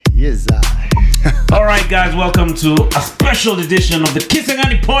Yes, All right, guys, welcome to a special edition of the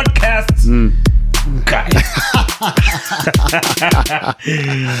Kisangani podcast. Guys.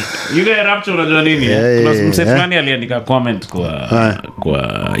 You guys Rapcha unajua nini? Kuna mse fulani aliandika comment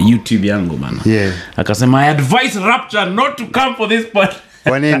kwa YouTube yangu bana. Yeah. Akasema I advise Rapcha not to come for this podcast.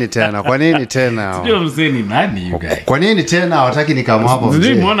 Kwa nini tena? Sio mseni nani you guys? Kwa nini tena hawataki nikama hapo mzee?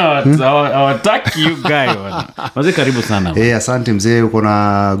 Sisi mbona hawataki you guys bwana. Mzee karibu sana. Asante mzee, uko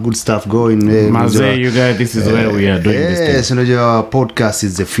na good stuff going. Mzee you guys, this is where we are doing this thing. Yes, unajua podcast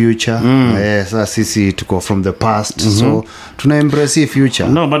is the future. Sasa sisi tuko from the past. So tuna embrace future.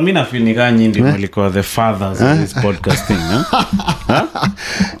 No, but mimi nafinika nyinyi mlikuwa the fathers of this podcasting,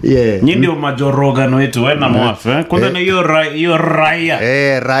 Yeah. Nyinyi ndio majorogano wetu wewe na mwafe. Kwanza na hiyo raia.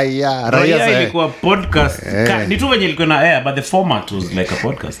 Raia ilikuwa podcast. Ni tu venye ilikuwa na air, but the format was like a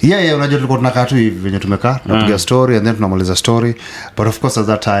podcast. Yeah, unajua tulikuwa tunakaa tu hivi venye tumekaa, tunapiga story and then tunamaliza story. But of course at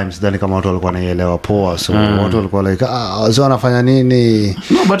that time then kama watu walikuwa wanaelewa poa, so watu walikuwa like wazao wanafanya nini?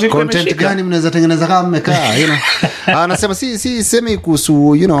 No, but content gani mnaweza tengeneza kama mmekaa, you know. Anasema si semi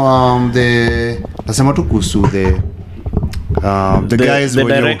kuhusu, you know, nasema tu kuhusu the guys, the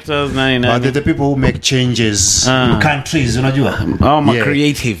directors, the people who make changes in countries, unajua.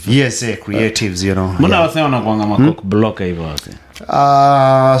 Creative. Yes, creatives, you know. Mbona wasema wanakuanga makok blocker hivyo wase?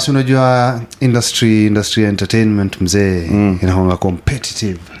 So unajua industry entertainment mzee inakuwa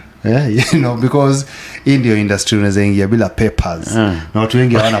competitive. Yeah, you know, because India industry unaweza ingia bila papers. Na watu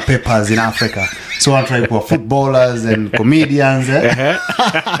wengi hawana papers in Africa. So I try for footballers and comedians.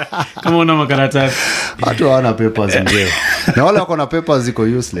 Kama una makaratasi. Watu hawana papers mzee. Na wale wako na papers ziko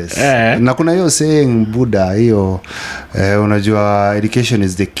useless. Na kuna hiyo saying Buddha hiyo unajua education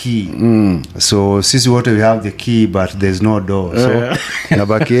is the key. So sisi wote we have the key but there's no door. So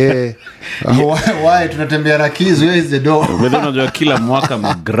nabaki why tunatembea na keys, where is the door? Wewe unajua kila mwaka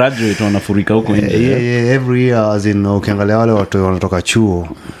graduate wanafurika huko nje. Yeah, every year as in ukiangalia wale watu wanatoka chuo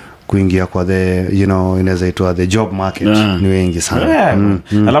kuingia kwa the, you know, inaweza itwa the job market ni wengi sana.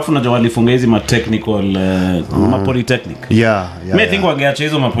 Alafu unajua walifunga hizi ma technical ma polytechnic. I think wangeacha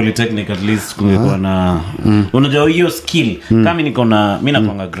hizo ma polytechnic at least kungekuwa na unajua hiyo skill. Kama mimi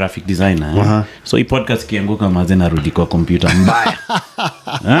nakuanga graphic designer. So hii podcast kianguka mazena rudi kwa computer mbaya.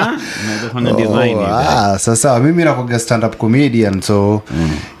 Unaweza fanya design. Sasa mimi nakuanga stand up comedian, so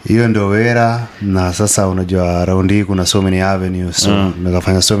hiyo ndio wera, na sasa unajua round hii kuna so many avenues, so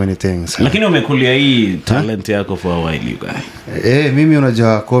nikafanya so many things. Lakini umekulia hii talent yako for a while you guys. Mimi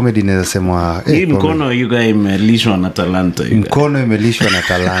unajua comedy naweza sema hii mkono you guys imelishwa na talanta. Mkono imelishwa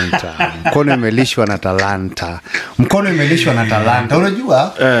na talanta.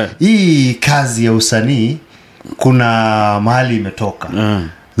 Unajua hii kazi ya usanii kuna mahali imetoka.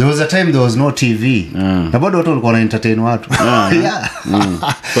 There was a time there was no TV. Na bado watu walikuwa na entertain watu.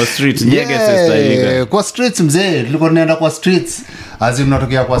 Kwa streets, nyege sister. Kwa streets mzee, tulikuwa tunaenda kwa streets. Azim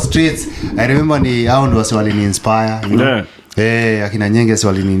tunatokea kwa streets. I remember ni hao ndio wale ni inspire, you know. Akina nyenge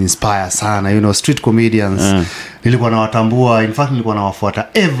wale ni inspire sana, you know, street comedians. Nilikuwa nawatambua, in fact nilikuwa nawafuata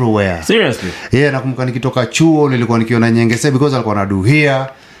everywhere. Seriously? Nakumbuka nikitoka chuo nilikuwa nikiona nyenge because alikuwa anaduhia.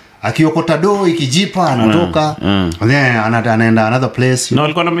 Akiokota do ikijipa anatoka then anaenda another place. No,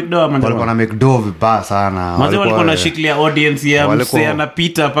 walikuwa na McDo vibaya sana. Walikuwa na shikilia audience ya mse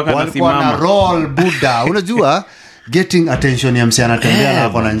anapita mpaka anasimama. Walikuwa na roll Buddha. Unajua getting attention ya mse anatembea na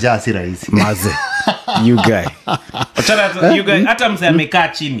ako na njaa si rahisi. Maze. You guy. You guy hata mse amekaa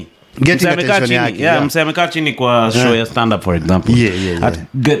chini. Getting attention yake. Mse amekaa chini kwa show ya stand up for example.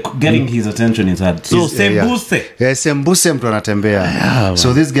 Getting his attention is hard. So sembuse mtu anatembea.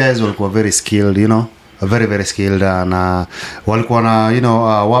 So these guys walikuwa very skilled, you know. Very very skilled, na walikuwa na, you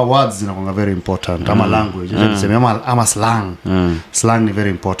know, words zinakuwa very important, ama language ama slang ni very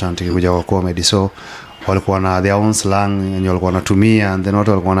important kuja kwa comedy. So walikuwa na their own slang yenye walikuwa wanatumia, and then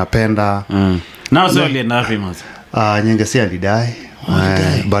watu walikuwa wanapenda. Now so alienda famous. Nyenge si alidai.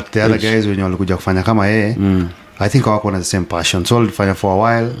 But the other guys wenye walikuja kufanya kama yeye, I think wako na the same passion, so walifanya for a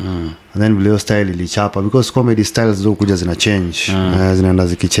while. And then video style ilichapa because comedy styles zo kuja zina change, zinaenda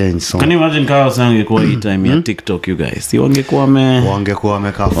zikichange. So can you imagine kama sangekuwa hii time ya TikTok you guys, si wangekuwa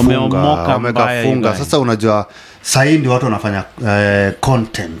wamekafunga. Sasa unajua sasa ndio watu wanafanya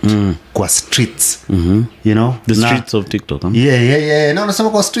content kwa streets, you know, the streets of TikTok. No, nasema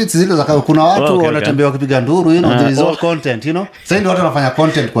kwa streets zile za kuna watu wanatembea wakipiga nduru, you know, there is all content, you know. Sasa ndio watu wanafanya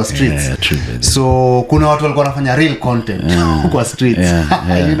content kwa streets. So kuna watu walikuwa wanafanya real content kwa streets,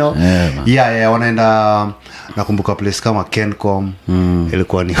 you know. Wanaenda, nakumbuka place kama Kencom,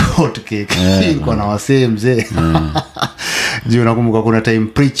 ilikuwa ni hot cake. Ilikuwa na wasee mzee. Juu nakumbuka kuna time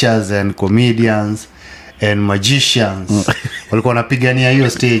preachers and comedians and magicians walikuwa wanapigania hiyo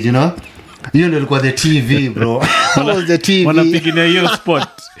stage, you know. Hiyo ndio ilikuwa the TV, bro. Was the TV. Wanapigania hiyo spot.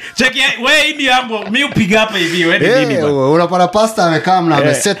 Check wewe ni ambo, mimi upiga hapa hivi wewe nini bwana? Unapata pasta amekaa na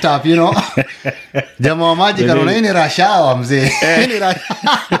ame set up, you know. Jamaa wa maji kana nini rashawa mzee. Nini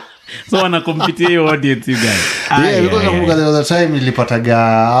rashawa. So wana compete hiyo audience you guys. Yeah, because nakumbuka there was a time nilipataga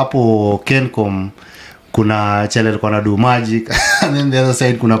hapo Kencom kuna channel alikuwa na do magic and then the other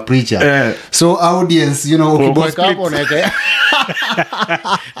side kuna preacher. So audience, you know, ukiboeka hapo unaweka.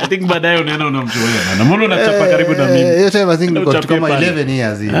 I think baadaye unaenda unamjoea na mbona unachapa karibu na mimi. Hiyo time I think nilikuwa kama 11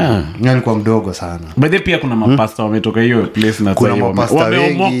 years hivi. Nilikuwa mdogo sana. But pia kuna mapasta wametoka hiyo place na kuna mapasta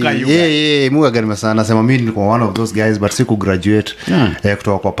wengi. Yeah, Mungu gani sana nasema mimi nilikuwa one of those guys but siku graduate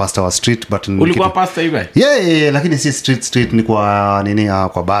kutoka kwa pastor wa street but ulikuwa pastor you guys? Yeah, lakini si street ni kwa nini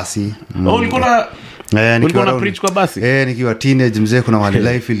kwa basi. Ulikuwa ulikuwa na preach kwa basi? Nikiwa teenage mzee kuna wali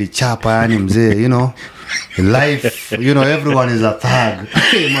life ilichapa yani mzee, you know. Life, you know, everyone is a thug.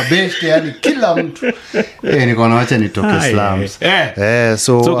 Mabeshte yani kila mtu. Nilikuwa naacha nitoke slums.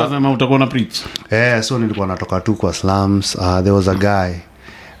 So kama utakuwa na preach. So nilikuwa natoka tu kwa slums. There was a guy.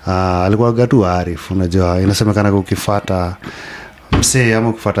 Alikuwa gatu Arif, unajua. Inasemekana ukifuata msee ama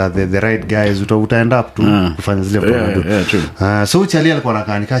ukifuata the right guys utaenda up tu kufanya zile program. So chali alikuwa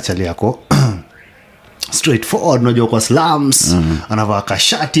anakaa chali yako. Straightforward, unajua kwa slums anavaa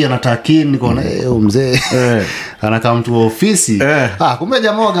kashati anatakini nikaona mzee anakaa mtu wa ofisi kumbe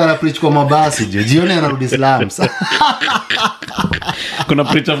jamaa ana preach kwa mabasi jioni anarudi slums. Kuna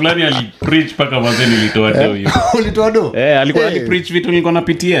preacher fulani ali preach paka wazee nilitoa do hiyo. Ulitoa do? Alikuwa ali preach vitu nilikuwa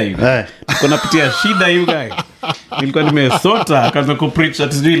napitia hiyo. Nilikuwa napitia shida you guys. Nilikuwa nimesota akaanza ku preach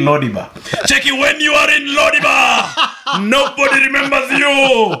at Lodiba. Check it when you are in Lodiba. Nobody remembers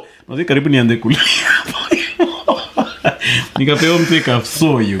you. Mzee karibu nianze kulia. Nikapewa mteka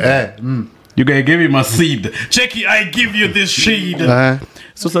so you. You guys gave him a seed. Check it, I give you this seed.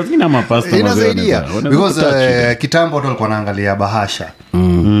 So sasa ina mapasta inasaidia because kitambo watu walikuwa wanaangalia bahasha.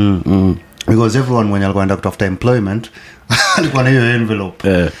 Because everyone mwenye alikuwa anaenda kutafuta employment alikuwa na hiyo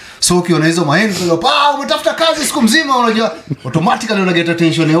envelope. So ukiona hizo ma envelope umetafuta kazi siku mzima unajua automatically una get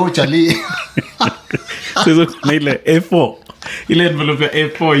attention ya chali. So kuna ile A4 ile envelope ya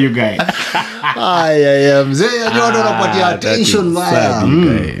A4 you guys. Mzee ndio anapatia attention mbaya.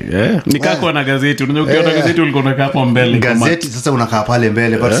 Nikako na gazeti unajua ukiona gazeti ulikuwa unakaa hapo mbele gazeti sasa unakaa pale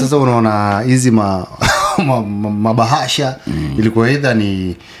mbele but sasa unaona hizi mabahasha ilikuwa either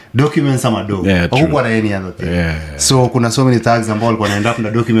ni documents ama do huko na any other thing. So kuna so many tags ambao walikuwa wanaenda na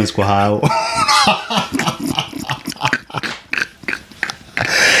documents kwa hao.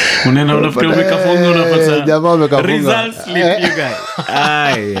 Unaenda unafuta umekafunga unapata jamaa umekafunga results slip you guys.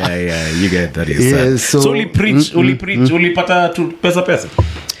 You get that is. So ulipata pesa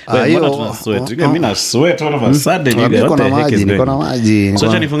hiyo sweat. Mimi na sweat all of a sudden you get niko na maji. So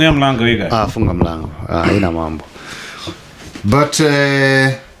acha nifungie mlango hiyo guys. Funga mlango. Haina mambo. But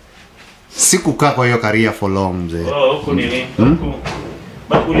sikukaa kwa hiyo career for long mzee. Huko nini?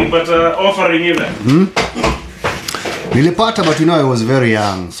 But ulipata offering ile? Nilipata but you know I was very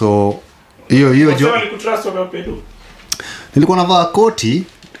young so hiyo job alikutrust wakapedo. Nilikuwa navaa koti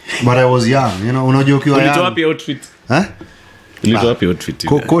but I was young, you know, unajua ukiwa young. Ulitoa wapi outfit? Ulitoa wapi outfit?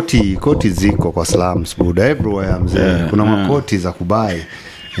 Koti ziko kwa slums buda everywhere mzee. Kuna makoti za kubai.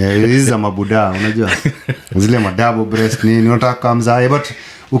 Hizi za mabuda unajua. Zile ma double breast nini unataka mzae but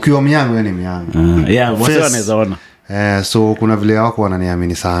ukiwa myangu yani myangu. Wase wanaweza ona. So kuna vile wako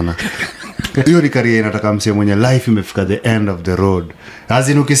wananiamini sana. Hiyo ni career inataka msee mwenye life imefika the end of the road.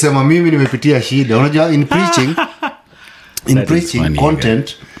 Azin ukisema mimi nimepitia shida. Unajua in preaching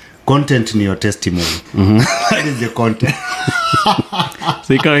content ni your testimony. That is the content.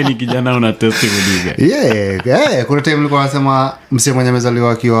 Sikawa ni kijana una testimony. Kuna time nilikuwa nasema msee mwenye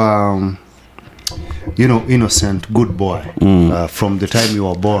amezaliwa akiwa you know innocent good boy from the time you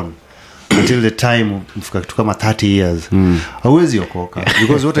were born until the time mfika kitu kama 30 years hauwezi okoka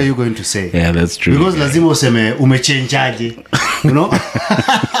because what are you going to say? That's true. Because lazima useme umechangeaje, you know.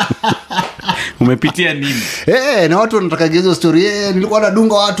 Umepitia nini? Na watu wanataka hizo story nilikuwa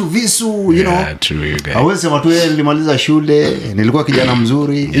nadunga watu visu, you know. True you guys. Hauwezi sema tu nilimaliza shule, nilikuwa kijana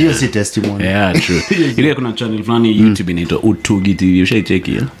mzuri. Hiyo si testimony. True. Ile kuna channel fulani YouTube inaitwa Utugi TV,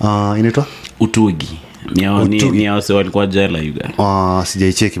 ushaicheki hiyo? Inaitwa Utugi. Ni wase walikuwa jela you guys.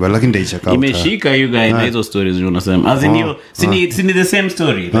 Sijaicheki but lakini ndaicheck out. Imeshika you guys na hizo stories unasema. As in hiyo si the same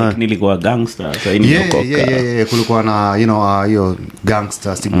story like nilikuwa gangster sasa nilikoka. Kulikuwa na you know hiyo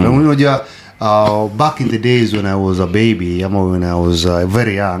gangster stigma. Unajua back in the days when I was a baby when I was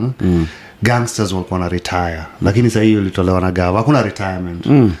very young gangsters walikuwa na retire, lakini sasa hiyo ilitolewa na gava, hakuna retirement.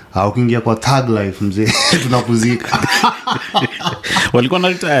 Ukiingia kwa thug life mzee tunapuzika. Walikuwa na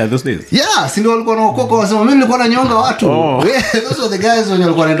retire those days. Yeah, si ndio walikuwa na ukoko wasema mimi nilikuwa na nyonga watu. Those were the guys when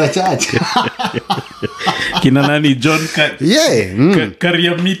walikuwa wanaenda church. Kina nani John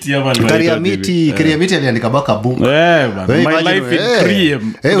Kariamiti ama Kariamiti aliandika baka book. My life in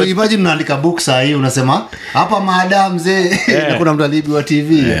Cream. Imagine unaandika book saa hii unasema hapa madam mzee na kuna mtu alibiwa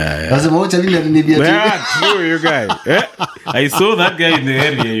TV. Lazima wote alibia TV. True you guys. I saw that guy in the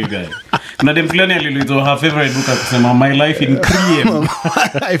area you guys. Na dem fulani alilizo her favorite book akisema My Life in Cream.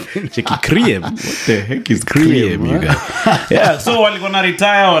 Cheki Cream. What the heck is Cream you guys? Yeah, so walikuwa na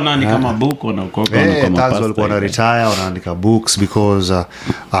retire wanaandika mabook wanakoka kama pasta. Walikuwa na retire wanaandika books because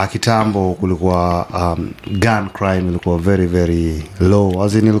kitambo kulikuwa gun crime ilikuwa very very low.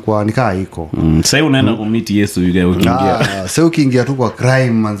 As in ilikuwa nikaa iko. Sasa unaenda kummeet Yesu you guys ukiingia. Sasa ukiingia tu kwa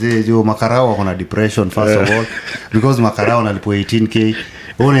crime manze jo makarao wako na depression first of all because makarao wanalipo 18k.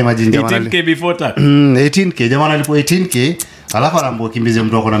 Una imagine jamaa 18k before tax. 18k jamaa alipo 18k alafu anaambiwa kimbize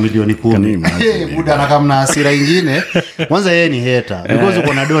mtu ako na milioni 10. Muda na kama na hasira nyingine. Kwanza yeye ni hater because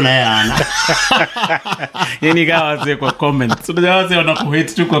uko na dona yeye ana. Yeye gawa wase kwa comments. Unajua wase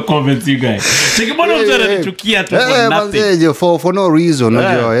wanakuhate tu kwa comments you guys. Cheki mbona mtu ananichukia tu for nothing. For no reason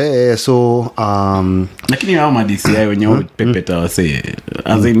unajua so lakini hao madisi yao wenyewe pepeta wase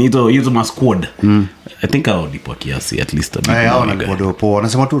as in hizo ma squad. I think hao ndipo kiasi at least hao wanakuwa poa.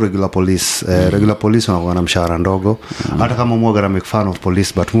 Wanasema tu regular police regular police wanakuwa na mshahara ndogo. Hata kama mmoja make fun of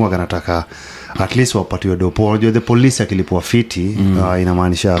police but mmoja anataka at least wapatiwe dopo. Unajua the police akilipwa fiti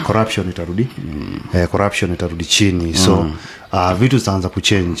inamaanisha corruption itarudi. Corruption itarudi chini. So vitu zitaanza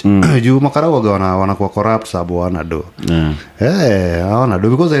kuchange. Juu makarao wanakuwa corrupt sababu wana do. Hawana do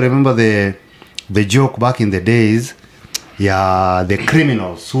because I remember the joke back in the days the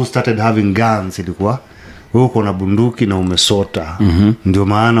criminals who started having guns ilikuwa wewe uko na bunduki na umesota ndio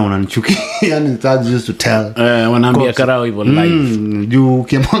maana unanichukia. Yani that's used to tell wanaambia karao hivyo live juu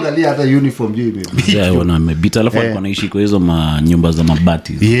ukimwangalia hata uniform juu hivi wanamebita alafu walikuwa wanaishi kwa hizo nyumba za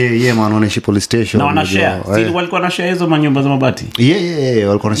mabati. Maana wanaishi police station na wanashare walikuwa wanashare hizo nyumba za mabati.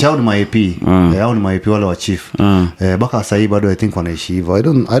 Walikuwa wanashare ni ma-AP au ni ma-AP wale wa chief baka sasa hivi bado I think wanaishi hivyo.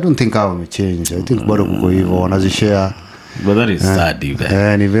 I don't think how change. I think bado kuko hivyo wanazishare. But that is sad you guys.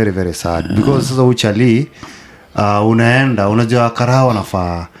 Ni very very sad because sasa uchali unaenda unajua karao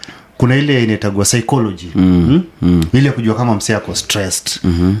nafaa kuna ile inaitagwa psychology ile kujua kama msee ako stressed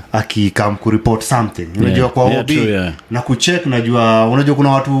akikam ku report something unajua kwa OB na kucheck unajua kuna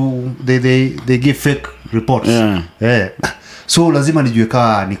watu they give fake reports so lazima nijue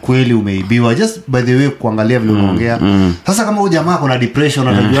kama ni kweli umeibiwa just by the way kuangalia vile unaongea. Sasa kama huyu jamaa kuna depression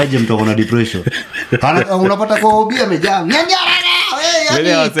utajuaje mtu ana depression? Unapata kwa OB amejaa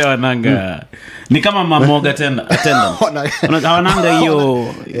wale wase wananga ni kama mamoga tena attendant wananga hiyo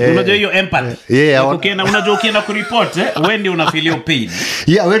unajua hiyo empathy unajua ukienda kureport wewe ndio unafeel pain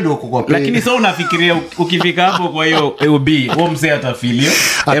wewe ndio uko kwa pain lakini sasa unafikiria ukifika hapo kwa hiyo OB wao mzee atafeel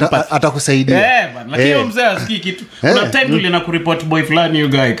empathy atakusaidia lakini wao mzee asikii kitu una time tu ile kureport boy fulani you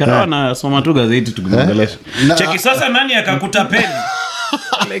guy kana anasoma tu gazeti tukimwangelesha cheki sasa nani akakutapeli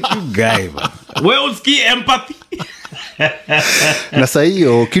like you guy wewe usikii empathy. Na sasa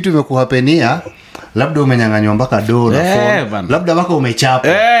hiyo kitu imekuhapenia labda umenyang'anywa mpaka do na phone labda mpaka umechapa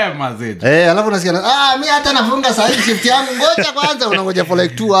mazee alafu unasikia mimi hata nafunga saa hii shift yangu ngoja kwanza unangoja for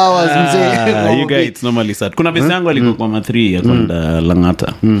like 2 hours mzee you guys it's normally sad. Kuna besi yangu alikuwa kwa ma3 ya kwenda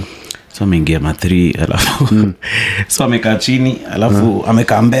Langata so ameingia ma3 alafu so amekaa chini alafu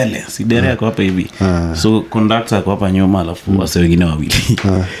amekaa mbele si dereva kwa hapa hivi so conductor kwa hapa nyuma alafu wase wengine wawili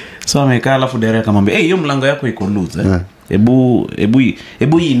so amekaa alafu dereva akamwambia hiyo mlango yako iko loose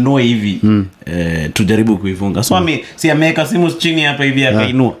Ebu inoe hivi tujaribu kuifunga. So ameweka simu chini hapa hivi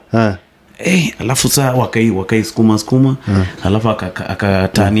akainua. Alafu saa wakai skuma alafu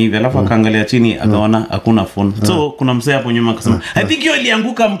akatani hivi alafu akaangalia chini akaona hakuna phone. So kuna mzee hapo nyuma akasema I think hiyo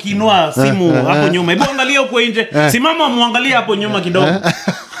ilianguka mkiinua simu hapo nyuma. Hebu angalia huko nje. Simama muangalie hapo nyuma kidogo.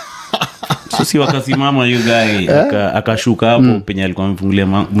 Sisi wakasimama you guy akashuka hapo penye alikuwa amefungulia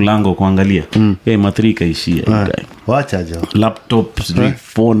mlango kuangalia. Ma3 kaishia you guy. Wacha jo. Laptop,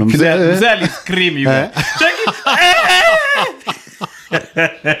 phone. Mzee ali scream you guy. Check it.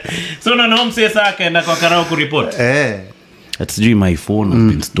 So na mzee sasa kaenda kwa karao ku report. That's my phone has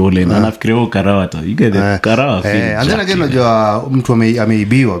been stolen. Anafikiria karao hata. You get the karao. And then again unajua mtu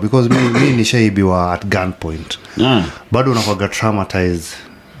ameibiwa because mimi nishaibiwa at gunpoint. Bado unakuwa traumatized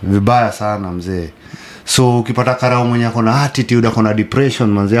vibaya sana mzee. So ukipata karao mwenye ako na attitude ako na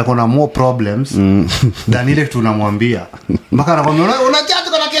depression manzi ako na more problems than ile tunamwambia mpaka anakwambia unachati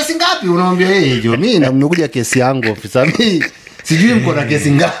kuna kesi ngapi ngapi unamwambia yeye jo mimi nimekuja kesi yangu ofisa mimi sijui mko na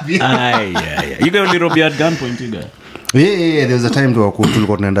kesi ngapi you guys only at gunpoint you guys yeah there was a time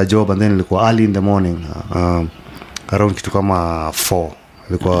tulikuwa tunaenda job and then ilikuwa early in the morning around kitu kama 4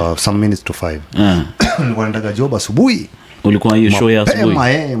 ilikuwa some minutes to 5 nilikuwa naenda job asubuhi ulikuwa hiyo show ya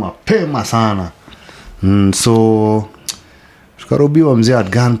asubuhi mapema sana so tukarobiwa mzee at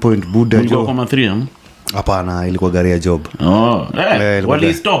gunpoint buda jo ulikuwa kama 3 hapana ilikuwa gari ya job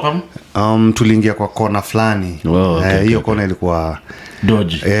wali stop tuliingia kwa kona fulani hiyo kona ilikuwa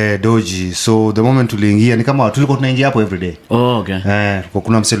dodgy so the moment tuliingia ni kama tulikuwa tunaingia hapo every day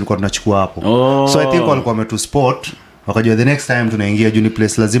kuna msee tulikuwa tunachukua hapo so I think walikuwa wametu spot wakajua the next time tunaingia juu ni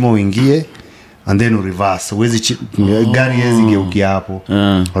place lazima uingie and then u reverse uwezi gari yezi geukia hapo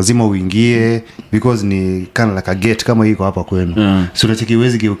lazima uingie because ni kind of like a gate kama iko hapa kwenu so unacheki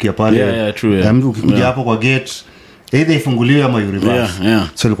uwezi geukia pale mtu ukikuja hapo kwa gate either ifunguliwe ama you reverse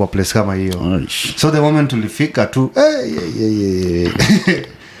so ilikuwa place kama hiyo so the moment tulifika tu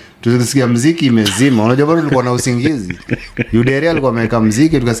tulisikia muziki imezima unajua bado tulikuwa na usingizi Yuderia alikuwa ameweka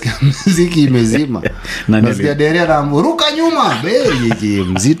muziki tukasikia muziki imezima nasikia Deria anaruka nyuma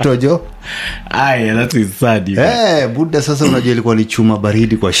mzito jo that is sad buda sasa unajua ilikuwa ni chuma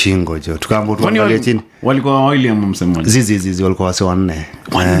baridi kwa shingo jo tukaambo tuangalie chini walikuwa William msemaji zizi walikuwa wase wanne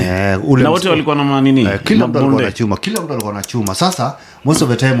na wote walikuwa na nini kila mtu alikuwa na chuma sasa most of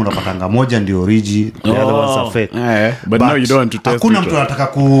the time unapatanga moja ndio origi the other ones are fake but now you don't want to test hakuna mtu anataka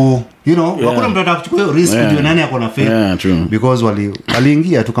hakuna mtu anataka kuchukua hiyo risk kujua nani ako na fake because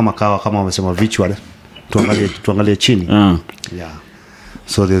waliingia tu kama wamesema virtual tuangalie chini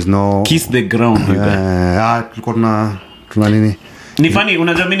so there's no kiss the ground tulikuwa tuna nini ni funny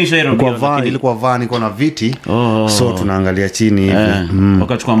unajua mimi nishairobia ilikuwa van iko na viti so tunaangalia chini hivi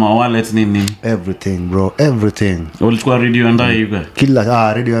wakachukua ma wallets nini everything bro everything walichukua radio ndaye yuko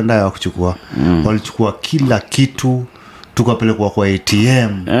kila radio ndaye wakuchukua walichukua kila kitu tukapelekwa kwa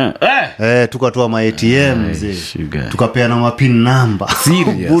ATM tukatoa ma ATM tukapeana mapin number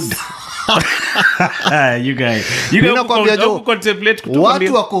serious you guys contemplate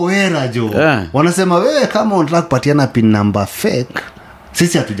watu wako wera jo wanasema wewe kama unataka kupatiana pin number fake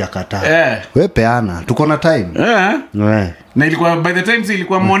sisi hatujakataa wewe peana tuko na time na ilikuwa by the time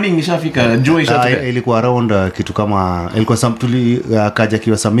ilikuwa morning ishafika jua ishafika ilikuwa around kitu kama ilikuwa kaja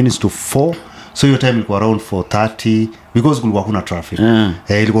kiwa some minutes to 4 so your time ilikuwa around 4:30 because kulikuwa kuna traffic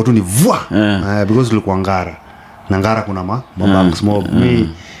ilikuwa tu ni because kulikuwa ngara kuna mambo small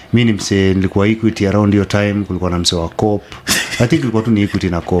mimi nilikuwa Equity around your time kulikuwa na mse wa Coop I think ilikuwa tu ni Equity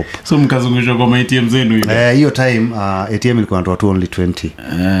na Coop so mkazungusha kwa ATM zenu hiyo hiyo time ATM ilikuwa inatoa tu only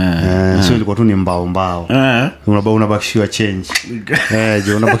 20 so ilikuwa tu ni mbao unabakishiwa change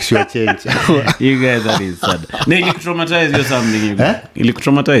unabakishiwa change you guys that is sad na ilikutraumatize you something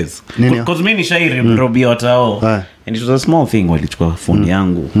ilikutraumatize because mimi nishairi robia watao and it was a small thing walichukua phone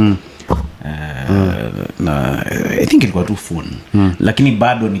yangu na I think ilikuwa tu phone lakini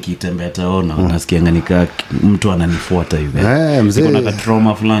bado nikitembea taona nasikia nganika mtu ananifuata hivi mzee kuna ka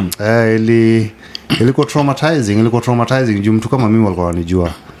trauma fulani ilikuwa traumatizing juu mtu kama mimi walikuwa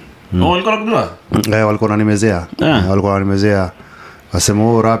wanijua walikuwa wanajua walikuwa wananimezea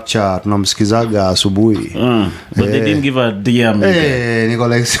wasema Rapcha tunamsikizaga asubuhi but they didn't give a DM niko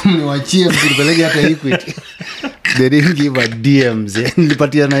like niwachie msipeleke hata Equity they didn't give a DM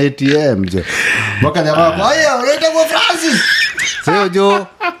nilipatia na ATM mpaka jamaa kwa hiyo unaita kwa Francis sio jo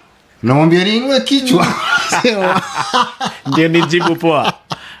namwambia nini wewe kichwa ndio nijibu poa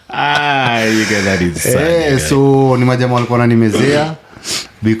you get that is so ni majamaa walikuwa wananimezea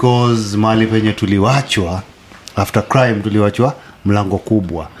because mahali penye tuliwachwa after crime tuliwachwa mlango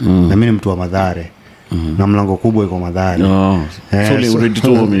kubwa na mimi ni mtu wa Mathare na mlango kubwa iko Mathare so already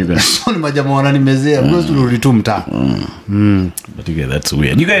told me that so ni majamaa wananimezea because tulirudi tu mtaa but you get that's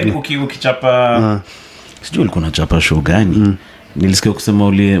weird you guys ukichapa sijui ulikuwa unachapa show gani nilisikia kusema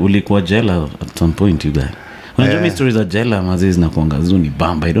ulikuwa jela at some point you guys unajua stories za jela mazizi na kuangazuni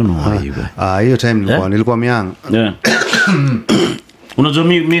bamba I don't know why you guys hiyo time nilikuwa myang unajua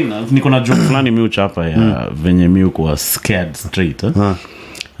mimi niko na joke fulani mimi uchapa ya venye mimi uko scared straight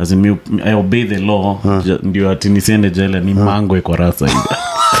as in I obey the law ndio ati nisiende jela ni mango iko rasa hivi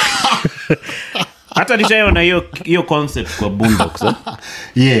hata nishaona hiyo concept kwa Boondocks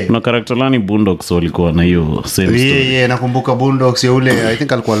na character lani Boondocks walikuwa na hiyo same story nakumbuka Boondocks yule I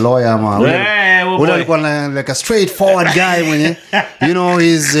think alikuwa lawyer ama ule alikuwa like a straightforward guy mwenye you know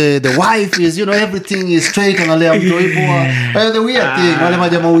is the wife is you know everything is straight analea mtu hivyo the weird thing wale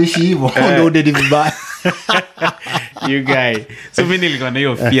majamaa uishi hivyo ndio dedi vibaya you guy so mimi nilikuwa na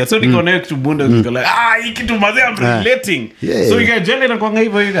hiyo fear so niko na kitu Boondocks like hii kitu mazee I'm relating so you guys jela na kwanga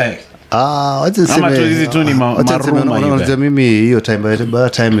hivyo you guys wacha Ama tu hizi tu ni maruma hivi. Mimi hiyo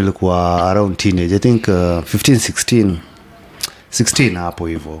time ilikuwa around teenage. I think 15 16 hapo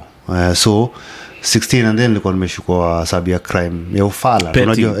hivyo. So 16 and then nilikuwa nimeshukua sababu ya crime ya ufala.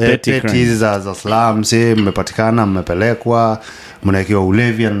 Unajua petty za slums mmepatikana, mmepelekwa, mnaekiwa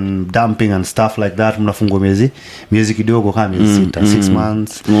ulevi and dumping and stuff like that, mnafungwa miezi kidogo kama miezi 6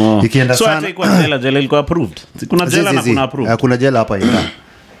 months. Ikienda sana. So hata iko jela ilikuwa approved. Kuna jela na kuna approved. Kuna jela hapa ila.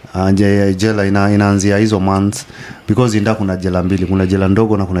 Jela inaanzia hizo months because inda kuna jela mbili, kuna jela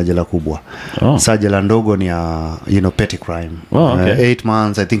ndogo na kuna jela kubwa. Sasa jela ndogo ni petty crime. 8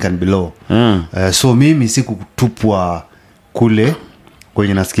 months I think and below. So mimi sikutupwa kule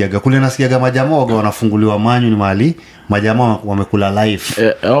kwenye nasikiaga majamaa wanafunguliwa manyu ni mahali majamaa wamekula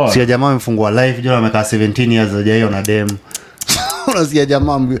life. Si jamaa wamefungwa life jana wamekaa 17 years hajayo na dem. Unasikia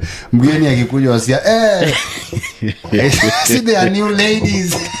jamaa mgeni akikuja wasia see there are new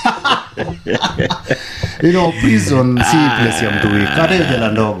ladies. Prison si place ya mtu weak. Hata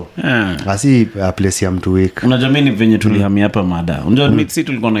jela ndogo. Si place ya mtu weak. Unajua mimi venye tulihamia hapa Mada. Unajua mid city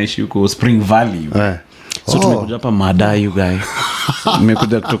tulikuwa naishi huko Spring Valley. So tumekuja hapa Mada you guy.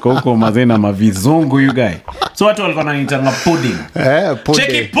 Nimekuja kutoka huko mazena mavizungu you guy. So watu walikuwa wananiita pudding.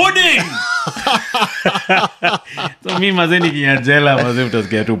 Check it pudding. So mimi mazeni kinyajela mazeni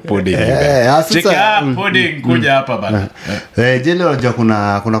utasikia tu pudding. Check pudding kuja hapa bana. Jela unajua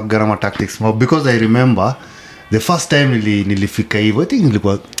kuna kugarama tactics because I remember the first time nilifika hivyo I think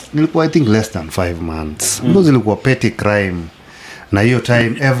nilikuwa I think less than 5 months. Ndio zilikuwa petty crime. Na hiyo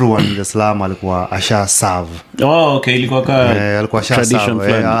time everyone in the slum alikuwa asha serve. Okay, ilikuwa alikuwa asha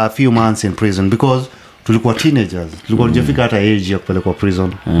serve a few months in prison because tulikuwa teenagers. Tulikuwa njefika hata age ya kupelekwa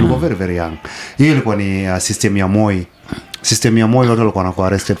prison. Tulikuwa very very young. Hiyo ilikuwa ni system ya Moi. System ya Moi watu walikuwa wanakuwa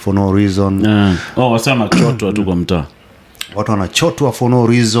arrested for no reason. Wasema chotwa tu kwa mtaa. Watu wanachotwa for no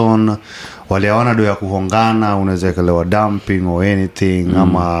reason. Wale hawana do ya kuhongana, unaweza kelewa dumping or anything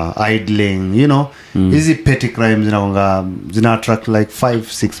ama idling, hizi petty crimes zina attract like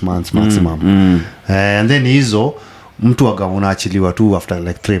 5-6 months maximum. And then hizo mtu unaachiliwa tu after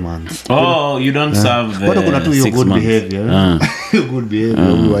like 3 months. You don't serve the kuna tu your good behavior. Good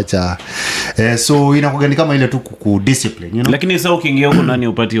behavior wacha. So inakuwa ni kama ile tu discipline, Lakini sasa ukiingia huko ndani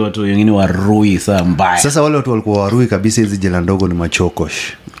upati watu wengine warui saa mbaya. Sasa wale watu walikuwa warui kabisa, hizi jela ndogo ni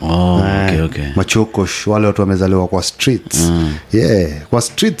machokosh. Okay. Machokosh, wale watu wamezaliwa kwa streets. Kwa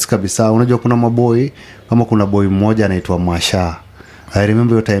streets kabisa. Unajua kuna maboy, kama kuna boy mmoja anaitwa Masha. I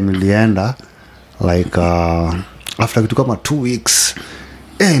remember your time nilienda like after kitu kama 2 weeks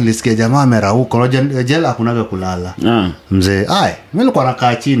nilisikia jamaa amerauka. Unajua jela hakunaga kulala. Mzee mimi nilikuwa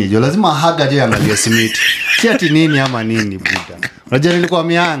nakaa chini jo, lazima haga jo angalia simiti. Si ati nini ama nini buda. Unajua nilikuwa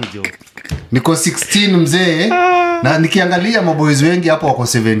mianjo. Niko 16 mzee na nikiangalia maboys wengi hapo wako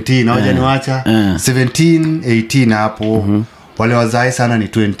 17 na waje niwacha 17 18 hapo. Wale wazai sana ni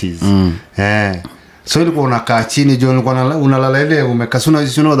 20s. So ilikuwa unakaa chini jo, ulikuwa unalala ile umekasuna, you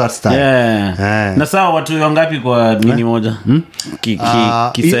know that style. Na sawa watu wangapi kwa nini moja?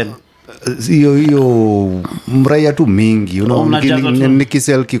 Kisel. Hiyo mraya tu mingi, ni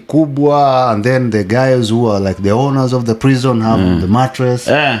kisel kikubwa, and then the guys who are like the owners of the prison have the mattress.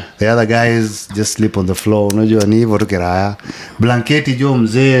 The other guys just sleep on the floor. Unajua ni hivyo tu kiraya. Blanketi jo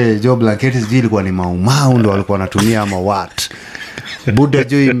mzee, blanketi ilikuwa ni maumau ndo walikuwa wanatumia ama what. Buda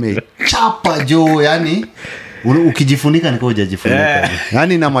jo imechapa jo, yani ukijifunika niko hujajifunika.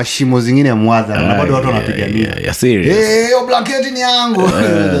 Yani na mashimo zingine mwadha na bado watu wanapigania. Serious. Blanketi ni yangu.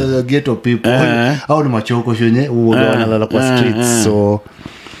 Ghetto people. Au ni machoko shwenye wanalala kwa streets. So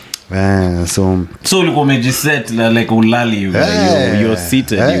ulikuwa umejiset like ulali you're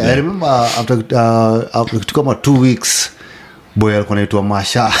seated. I remember after kitu kama 2 weeks boy alikuwa anaitwa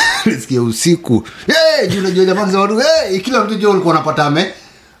Masha. Nisikia usiku. Unajua jamani za watu kila mtu jo alikuwa anapata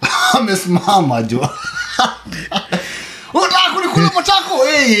amesimama jo. Unataka kunikula matako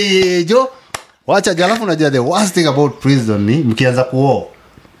jo. Wacha jalafu unajua the worst thing about prison ni mkianza kuoa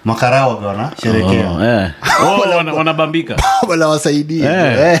makarao wana sherekea. Wanabambika. Wala wasaidie.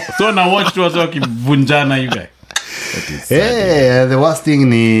 So na watch tu wazao kivunjana you guys. The worst thing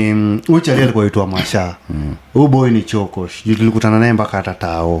ni uchali alikuwa aitwa Masha. Huyo boy ni chokosh. Tulikutana naye mpaka hata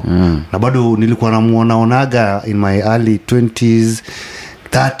tao. Na bado nilikuwa namuonaga in my early 20s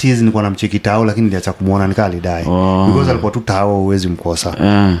 30s, nilikuwa namcheki tao, lakini niliacha kumuona nikalidai. Because alikuwa tu tao, huwezi mkosa.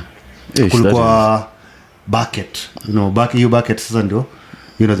 Kulikuwa bucket, bucket sasa ndio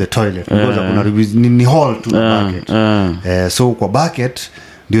the toilet. Because kuna ni hall to the bucket. So kwa bucket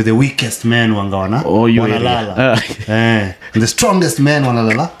ndio the weakest men wangawana wanalala the strongest men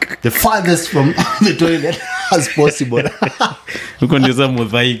wanalala the farthest from the toilet as possible. Uko ndio za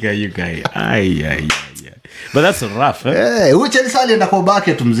mudhaika you guy. Ai. But that's rough, Chelsea alienda kwa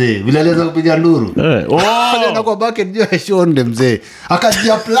bucket mzee. Vile alianza kupiga nduru. Alienda kwa bucket ndio shonde mzee.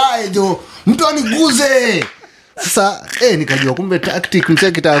 Akajiapply jo. Mtu aniguze. Sasa nikajua kumbe tactic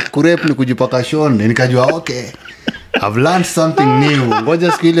mzee kitaka kurep ni kujipaka shonde. Nikajua okay. I've learned something new.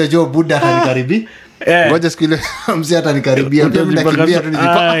 Ngoja siku ile jo Buddha atanikaribia. Ngoja siku ile mzee atanikaribia. Nitakimbia tu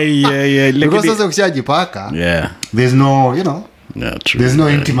nijipaka. Because sasa ukishajipaka. There's no, you know. Yeah, true. There's no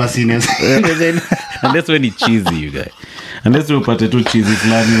intimacy. And that's when it's cheesy, you guys. And that's when pate tu cheesy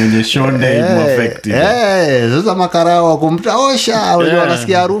flani wenye shonde more effective. Sasa makarao kumtaosha,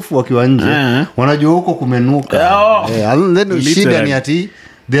 wanasikia harufu wakiwa nje. Wanajua huko kumenuka. And then shida ni ati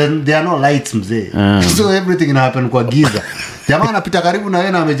there are no lights mzee. So everything ina happen kwa giza. Jamaa anapita karibu na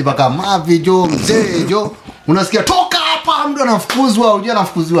wewe na amejipaka mavi jo mzee jo. Unasikia toka hapa, mtu anafukuzwa, unajua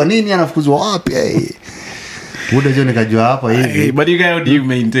anafukuzwa nini, anafukuzwa wapi Buda jo nikajua hapa hivi. But you guys, how do you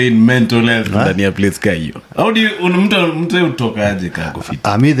maintain mental health ndani ya place kama hiyo? How do you mtu utoka aje kako fit?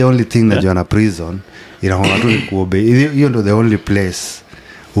 I mean the only thing that you're in a prison inaona tu ni kuobey. Hiyo ndio the only place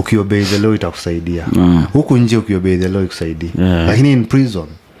ukiobey the law itakusaidia. Huko nje ukiobey the law itakusaidia. Lakini in prison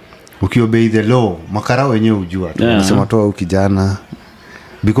ukiobey the law makarao wenyewe hujua tu. Nasema toa ukijana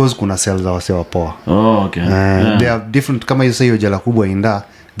because kuna cells za wase wapoa. Okay. They have different kama hiyo jela kubwa inda.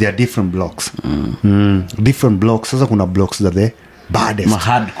 There are different blocks. Different blocks. Sasa kuna blocks that the baddest.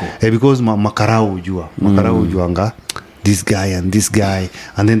 Hardcore. Because makarao ujua. Makarao ujuanga this guy and this guy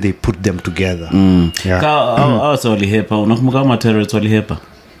and then they put them together. Hao walihepa. Unakumbuka kama terrorists walihepa?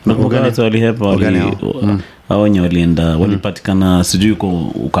 Unakumbuka walihepa hao wenye walienda walipatikana sijui uko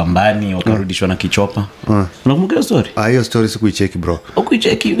Ukambani wakarudishwa na kichopa. Unakumbuka hiyo story? Hiyo story sikuicheki bro.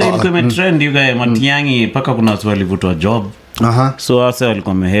 Ukuicheki you guys ilikuwa trend you guys Matiang'i paka kuna watu walivutwa job. So hasa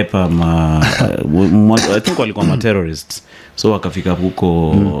walikuwa mehepa I think walikuwa ma terrorists. So wakafika huko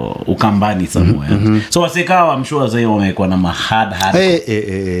Ukambani somewhere. So wasekawa I'm sure zao wamekuwa na hard.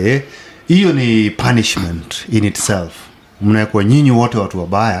 Hiyo ni punishment in itself. Mnakuwa nyinyi wote watu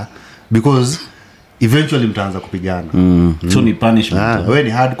wabaya because eventually mtaanza kupigana. So ni punishment. Wewe ni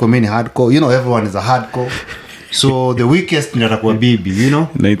hardcore, mimi ni hardcore. You know everyone is a hardcore. So the weakest ni atakuwa bibi, you know.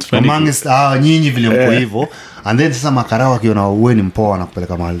 Amongst nyinyi vile mko hivyo. And then sasa makarao akiona wewe ni mpoa na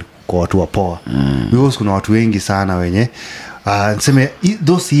kupeleka mahali kwa watu wa poa. Because kuna watu wengi sana wenye niseme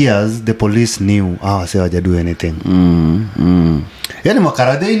those years the police knew say hawajadu anything. Yaani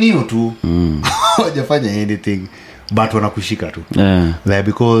makarao they knew tu. Hawajafanya anything but wanakushika tu. Like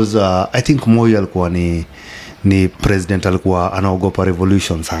because I think Moi alikuwa ni president alikuwa anaogopa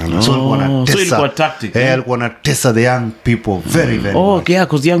revolution sana. So alikuwa anatesa. So ilikuwa tactic. Alikuwa anatesa the young people very much. Okay,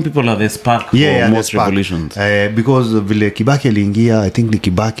 because young people are the spark for most revolutions. Because vile Kibaki aliingia, I think ni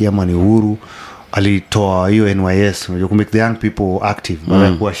Kibaki ama ni Uhuru alitoa hiyo NYS to make the young people active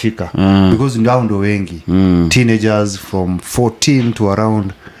baada kuwashika because ndio wengi teenagers from 14 to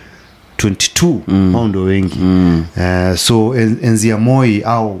around 22 ndo wengi. So enzia Moi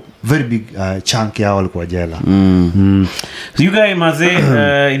au very big chunk yao walikuwa jela. So you guys maze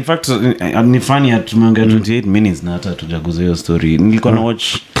in fact ni funny tumeongea 28 minutes na hata tujaguza hiyo story. Nilikuwa na watch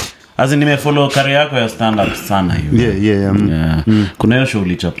as nimefollow career yako ya stand up sana hiyo. Kuna hiyo show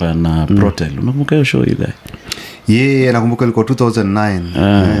ulichapa na Protel. Unakumbuka hiyo show ile? Nakumbuka ilikuwa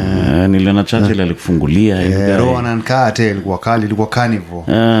 2009. Niliona Churchill alikufungulia. Rowan and Kate ilikuwa kali, ilikuwa carnival.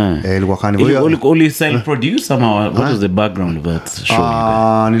 Ilikuwa carnival. Uli self produce ama what was the background of that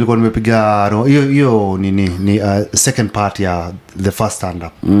show? Nilikuwa nimepiga hiyo ni second part ya the first stand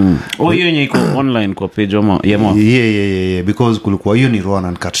up. Hiyo yenye iko online kwa page ama because kulikuwa hiyo ni Rowan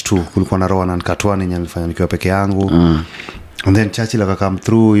and Kate 2. Kulikuwa na Rowan and Kate 1 yenye nilifanya nikiwa peke yangu. And then Churchill come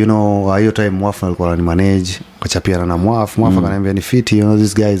through, you know, hiyo time Mwafu alikuwa ni manage, kachapiana na Mwafu akaniambia ni fiti, you know,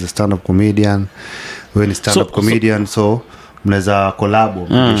 this guy is a stand up comedian. Wewe ni stand up comedian, so mnaweza collab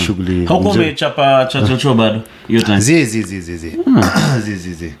shughuli. How come chapa Churchill show bado hiyo time? Zizi.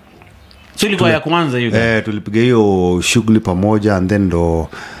 So ilikuwa ya kwanza hiyo. Tulipiga hiyo shughuli pamoja and then ndo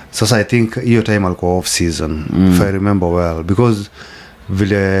sasa I think hiyo time alikuwa off season if I remember well because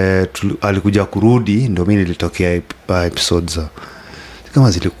vile alikuja kurudi ndo mimi nilitokea episodes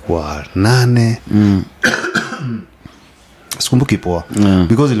kama zilikuwa 8 sikumbuki poa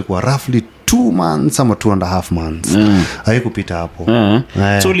because ilikuwa roughly 2 months ama 2.5 months haikupita hapo.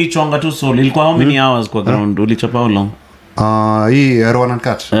 So ulichonga tu solo ilikuwa how many hours kwa ground ulichapa how long? Hii Rowan and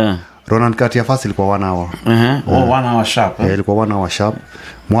Cut Ronan Cut ya first ilikuwa 1 hour. 1 hour sharp. Ilikuwa 1 hour sharp.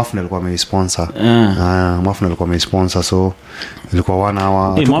 Mwafna alikuwa ameisponsor. Mwafna alikuwa ameisponsor, so ilikuwa 1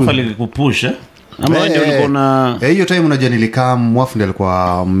 hour. Mwafna alikupush ama wewe ndio ulikuwa na hiyo time unajua nilikaa. Mwafna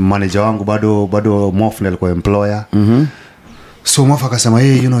alikuwa manager wangu, bado Mwafna alikuwa employer. So Mwafna akasema,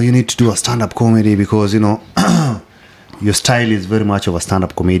 hey, you know, you need to do a stand up comedy because, you know, your style is very much of a stand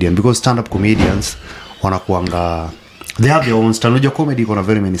up comedian, because stand up comedians wanakuanga, they have their own style. Unajua comedy kuna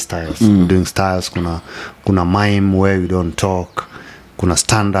very many styles. Doing styles, kuna mime where you don't talk, kuna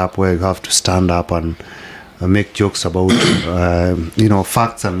stand up where you have to stand up and make jokes about you know,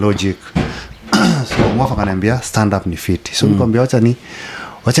 facts and logic. So Mwafaka kananiambia stand up ni fit. So nikamwambia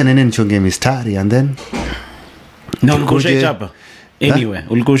wacha nene nichonge mistari, and then no ulikuwa chapa anyway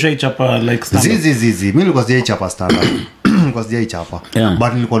ulikuwa chapa like stand up. Mimi nilikuwa chapa stand up. Nilikuwa chapa,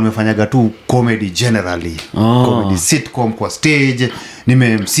 but nilikuwa nimefanyaga tu comedy generally. Comedy sitcom kwa stage,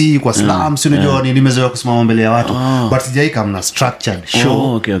 nime MC kwa slums, unajua nimezoea kusimama mbele ya watu, but sijaika mna structured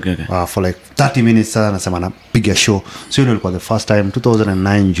show. Okay. For like 30 minutes sana nasema napiga show. So hiyo ilikuwa the first time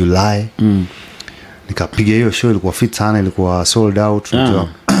 2009 July. Nikapiga hiyo show, ilikuwa fit sana, ilikuwa sold out. Unajua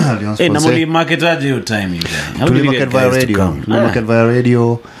na muli market aje hiyo time hiyo? Tuli market via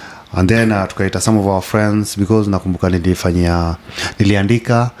radio. And then tukaita some of our friends, because nakumbuka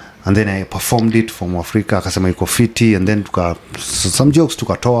niliandika and then I performed it for Africa. Akasema iko fiti, and then some jokes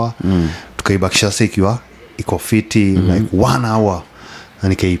tukatoa, tukaibakisha sasa ikiwa iko fiti, like 1 hour, na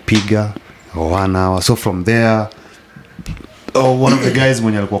nikaipiga 1 hour. So from there one of the guys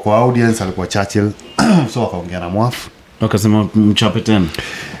mwenye alikuwa kwa audience alikuwa Churchill. So akaongea na Mwaf, akasema mchape tena.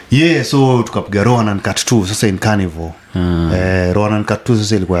 So tukapiga Ronan Cut 2 sasa in Carnival. Ronan Cut 2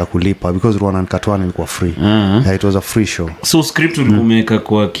 sasa ilikuwa ya kulipa, because Ronan Cut 1 ilikuwa free. It was a free show. So script ulikumeka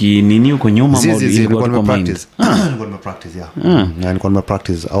kwa kinini uko nyuma ama ilikuwa kwa practice? Nilikuwa practice, nilikuwa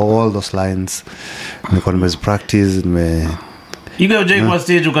practice all those lines. Nilikuwa practice Iga kwa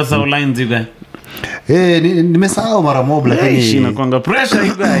stage ukasahau lines iga. Nimesahau mara mob, lakini shina kwanga pressure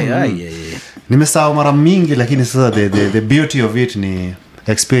iga. Nimesahau mara mingi, lakini sasa the beauty of it ni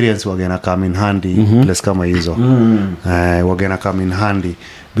experience wagena come in handy. Place kama hizo wagena come in handy,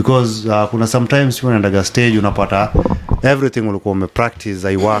 because kuna sometimes when unaenda stage unapata everything ulikuwa umepractice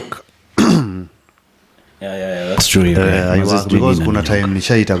I work. That's true. Because kuna time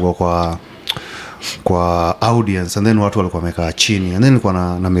nishaitagwa kwa audience, and then watu walikuwa wamekaa chini, and then nilikuwa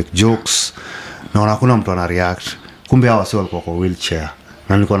na make jokes na hakuna mtu ana react, kumbe hawa sio walikuwa kwa wheelchair,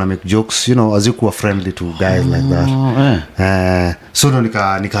 na nilikuwa na make jokes, you know, azikuwa friendly to guys like that. So no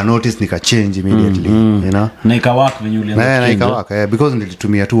nika notice, nika change immediately, you know, na ikawaka when you learn, because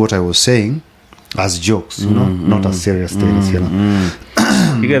nilitumia tu what I was saying as jokes, you know, not as serious things, you know.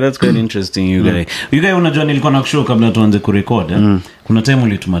 That's quite interesting. You guys unajua nilikuwa na show kabla tuanze kurecord. Kuna time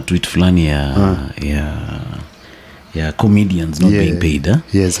ulituma tweet fulani ya comedians not being paid.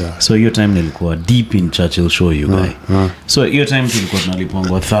 Yes sir. So your time nilikuwa deep in Churchill show you guys. So your time tulikuwa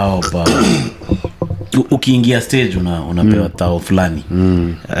tunalipongwa thao pa ukiingia stage unapewa thao fulani.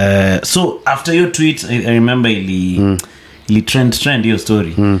 So after your tweet I remember ili trend hiyo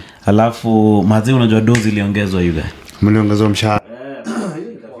story. Alafu mazi unajua dozi iliongezwa you guys. Mliongezwa mshahara.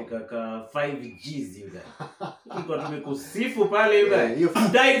 Ikafika ka 5 Gs you guys. Niko tumekusifu pale you guys. You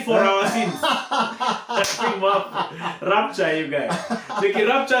died for our sins. Rapcha you guys. The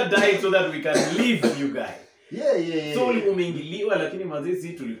Rapcha died so that we can live you guys. Yeah. So umeingiliwa, lakini mazisi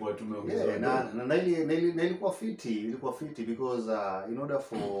tulikuwa tumeongezwa. Na ilikuwa fiti because in order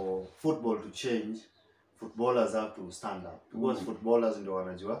for football to change, footballers have to stand up, because footballers ndio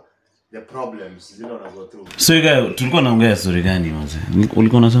wanajua the problems zile wana go through. So you guys tulikuwa naongea story gani mzee?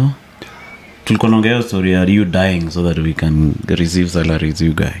 Ulikuwa unasema? Tulikuwa naongea story are you dying so that we can receive salaries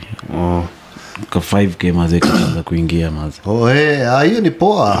you guys. Ka 5k maze kaanza kuingia maze. Hiyo ni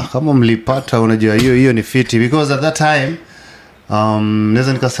poa kama mlipata, unajua hiyo ni fiti, because at that time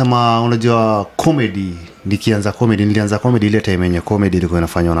naweza nikasema, unajua comedy, nilianza comedy ile time yenye comedy ilikuwa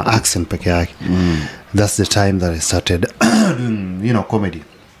inafanywa na accent peke yake. That's the time that I started doing, you know, comedy.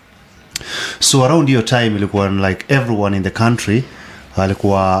 So around your time ilikuwa like everyone in the country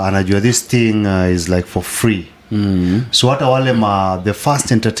alikuwa anajua this thing is like for free. So hata wale the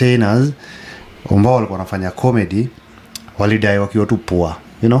first entertainers ambao walikuwa wanafanya comedy walidai wakiwa tu poa,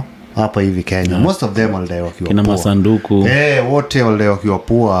 you know, hapa hivi Kenya. Most of them walidai wakiwa poa. Kina Masanduku. Wote walidai wakiwa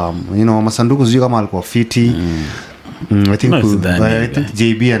poa. You know, Masanduku sio kama alikuwa fiti. I think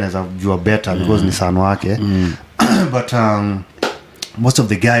JB anaweza jua better because ni sano wake. But most of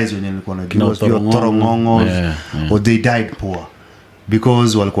the guys when walikuwa na Torongongo or they died poor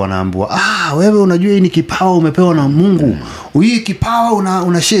because walikuwa wanaambiwa wewe unajua hii ni kipawa umepewa na Mungu, hii kipawa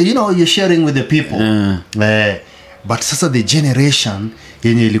una share, you know, you're sharing with the people. But sasa the generation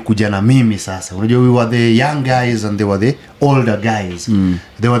yenye ilikuja na mimi sasa, unajua we were the young guys and they were the older guys.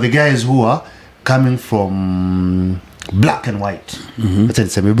 They were the guys who are coming from black and white.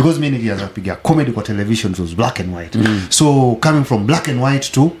 That's it, because mimi nilianza kupiga comedy kwa television, it was black and white. So coming from black and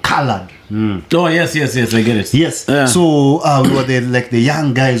white to colored. Oh yes, I get it. Yes. So we were the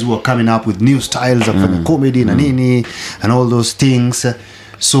young guys who were coming up with new styles of comedy na nini and all those things.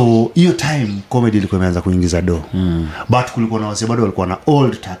 So hiyo time comedy ilikuwa imeanza kuingiza do. But kulikuwa na wase bado walikuwa na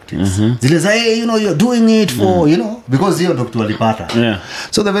old tactics. Zile za you know you're doing it for you know, because hiyo ndio kitu walipata.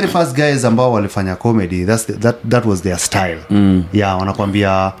 So the very first guys ambao walifanya comedy, that was their style. Yeah,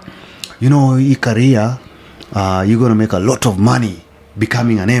 wanakuambia you know hii career you're going to make a lot of money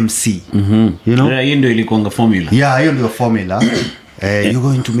becoming an MC. You know? Hiyo ndio ilikuwa formula. Yeah, hiyo ndio formula. You're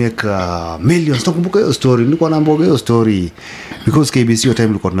going to make millions. Nakumbuka hiyo story, nilikuwa naambiwa hiyo story because KBC hiyo time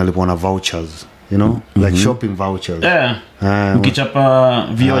ilikuwa tunalipwa na vouchers, you know, like shopping vouchers. Ukichapa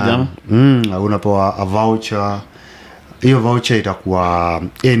vioja unapewa a voucher. Hiyo voucher itakuwa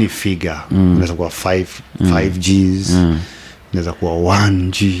any figure. Inaweza kuwa 5 Gs. Inaweza kuwa 1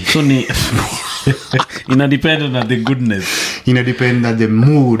 G. So ni ina depend on the goodness. Ina depend on the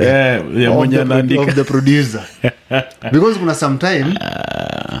mood of the producer. Because kuna sometime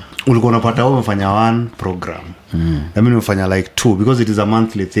ulikuwa unapata wewe umefanya 1 program. Na mimi nimefanya like 2 because it is a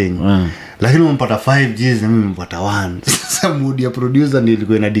monthly thing. Lakini umepata 5 Gs na mimi nimepata 1. Sasa mood ya producer ndio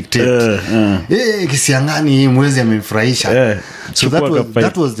ilikuwa ina dictate. Kisiangani hii mwezi amemfurahisha. So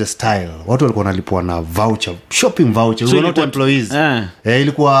that was the style. Watu walikuwa wanalipwa na voucher, shopping voucher. So not employees.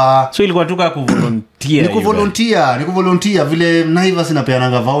 Ilikuwa tuka kuvolunteer. Ni kuvolunteer vile Naivas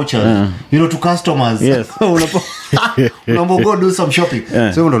inapeana vouchers. You know, to customers. Yes. Unaomba go do some shopping. So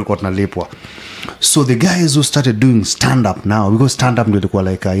ndio walikuwa tunalipwa. So the guys who started doing stand up now, because stand up ndio ilikuwa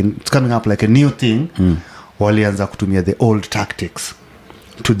like it's coming up like a new thing, walianza kutumia the old tactics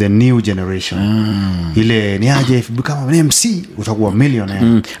to the new generation. Ile ni aje if become an MC utakuwa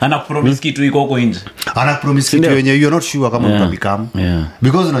millionaire. Anakupromise kitu iko huko nje. Anakupromise kitu yenye you're not sure kama utabecome.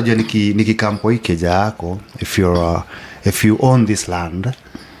 Because unajua nikikam kwa ikeja yako, if you own this land,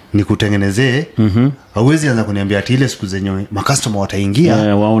 nikutengenezee, hauwezi anza kuniambia ati ile siku zenyewe macustomer wataingia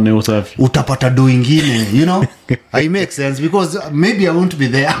waone usafi utapata do ingine, you know. I make sense because maybe I won't be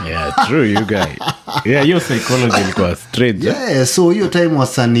there. True, you guys. Your psychology ilikuwa strange. So hiyo time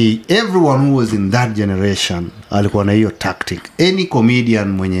wasani, everyone who was in that generation alikuwa na hiyo tactic. Any comedian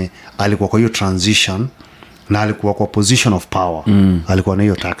mwenye alikuwa kwa hiyo transition na alikuwa kwa position of power, alikuwa na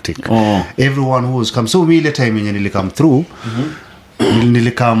hiyo tactic. Everyone who was come, so me ile time yenye nilikam through,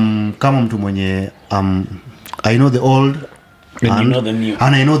 nilikam kama mtu mwenye I know the old and you know the new.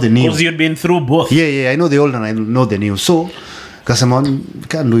 And I know the new. Because you'd been through both. Yeah, I know the old and I know the new. So kasema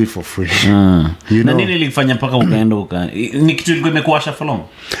can't do it for free. You know. Na nini ilifanya mpaka ukaenda ni kitu ilikuwa imekuasha for long?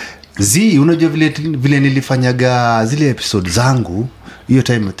 Unajua vile nilifanyaga zile episode zangu hiyo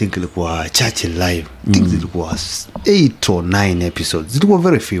time, I think ilikuwa Churchill live. I think ilikuwa 8 or 9 episodes. Ilikuwa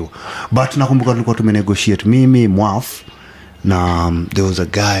very few. But nakumbuka tulikuwa tumenegotiate mimi Mwaf na there was a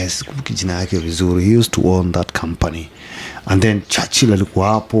guy sikumbuki jina yake vizuri, he used to own that company, and then Churchill alikuwa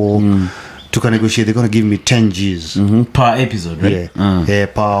hapo. Tukanegotiate, they're going to give me 10 Gs per episode, right?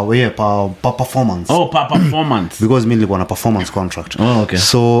 Per performance. Per performance. Because mimi nilikuwa na performance contract. Okay.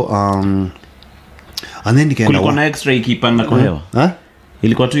 So and then nikaenda kulikuwa na extra ikipanda kwa hewa.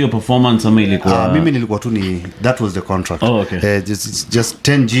 Ilikuwa tu hiyo performance ama ilikuwa mimi nilikuwa tu ni that was the contract. Okay. Just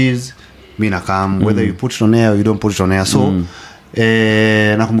 10 Gs mimi nakam, whether you put it on air or you don't put it on air. So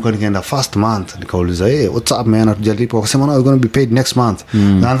nakumbuka nikaenda first month nikauliza what's up man, atujalipo, wakasema no, you're going to be paid next month.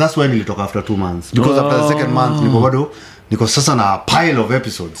 And that's why nilitoka after 2 months because after the second month niko bado niko sasa na pile of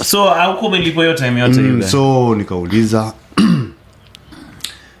episodes. So hauko umelipo hiyo time yote ile. So nikauliza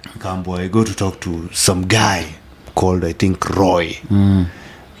I go to talk to some guy called I think Roy. And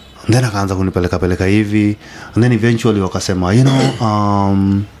then akaanza kunipeleka hivi, and then eventually wakasema you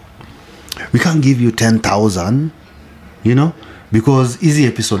know we can't give you 10,000, you know, because easy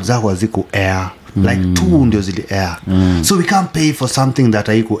episodes zako haziko air, like 2 ndio zili air. So we can't pay for something that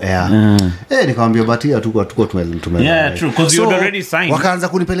haiko air. Nikamwambia but here tuko tume. Yeah, true, because you already signed. Wakaanza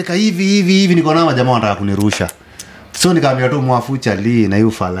kunipeleka hivi niko na jamaa wanataka kunirusha. So nikamwambia tu Mwafucha Lee na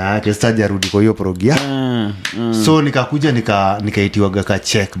hiyo fala yake sitaje arudi kwa hiyo program. So nikakuja nikaitiwa ka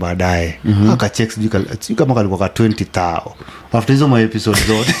check baadaye. Aka check sijui kama kalikuwa ka 20,000 after hizo my episode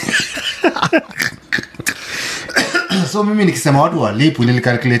zote. so mimi nikisema watu walipu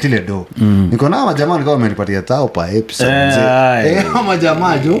nilikalculate ile do niko na majamaa nilikuwa wamenipatia tao pa episode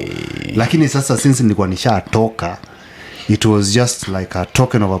majamaa jo lakini sasa since nilikuwa nishatoka it was just like a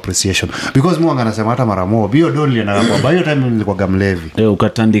token of appreciation because Mungu anasema hata mara moja hiyo do nilienda kwa hiyo time nilikuwa gamlevi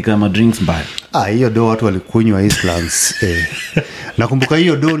ukatandika ma drinks mbaya hiyo do watu walikunywa Islands nakumbuka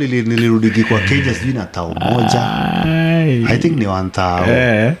hiyo do nilirudi kwa Kenya sijui na tao moja I think ni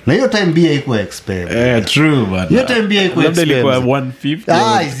 1000 na hiyo time bia iko expensive true but hiyo time bia iko expensive ilikuwa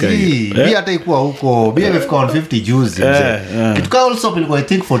 150 bia hata ikuwa huko bia imefika 150 juzi kitu kama also ilikuwa I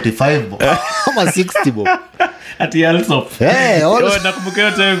think 45 ama 60 bob ati also nakumbuka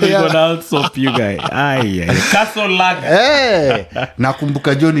yote ilikuwa na also you guy castle lag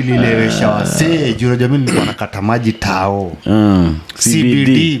nakumbuka John nililewesha wasee juu jamii nilikuwa nakata maji tao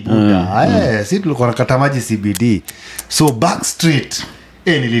CBD buda si tulikuwa nakata maji CBD so Backstreet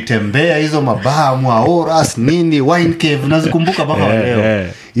nilitembea hizo mabamu Aoras nini Wine Cave nazikumbuka mpaka leo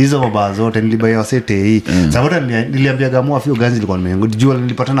hizo mabaa zote nilibaya wasete hii sababu niliambia gamua fio ganzi nilikuwa nimejua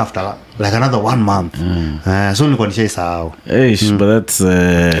nilipatana after like another 1 month so nilikuwa nishaisahau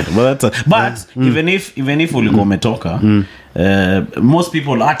but even if ulikuwa umetoka most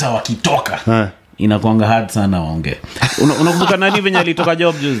people hata wakitoka inakuanga hard sana waongee unakumbuka nani venye alitoka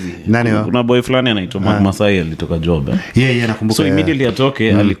job juzi kuna boy fulani anaitwa Mark Masai alitoka job nakumbuka so immediately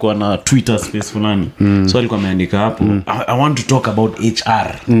atoke alikuwa na Twitter space fulani so alikuwa ameandika hapo I want to talk about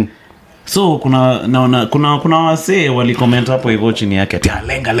HR so kuna wasee wali comment hapo hivyo chini yake ati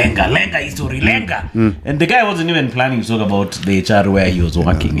lenga history lenga and the guy wasn't even planning to talk about the HR where he was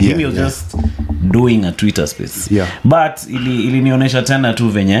working he was just doing a Twitter space but ilinionyesha tena tu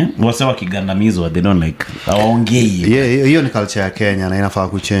venye wase wakigandamizwa they don't like aongee hiyo ni culture ya Kenya na inafaa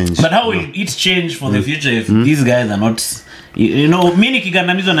kuchange but how will it change for the future if these guys are not mimi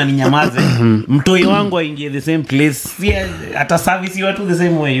nikigandamizwa na ninyamaze mtoi wangu aingie the same place hata service watu the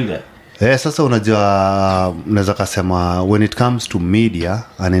same way you guys sasa unajua unaweza kusema when it comes to media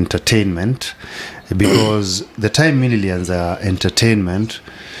and entertainment because the time mimi nilianza entertainment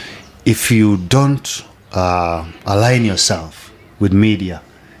if you don't align yourself with media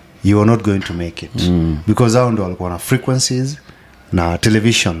you are not going to make it because hao ndio walikuwa na frequencies na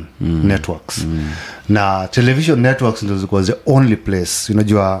television networks na television networks ndio zilikuwa the only place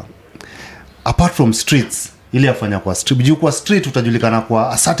unajua apart from streets ili afanya kwa street juu kwa street utajulikana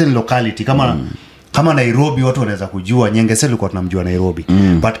kwa a certain locality kama Nairobi watu wanaweza kujua Nyengeseli ilikuwa tunamjua Nairobi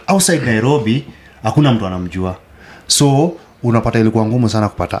but outside Nairobi hakuna mtu anamjua so unapata ilikuwa ngumu sana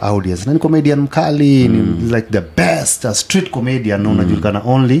kupata audience na ni comedian mkali ni like the best street comedian unajulikana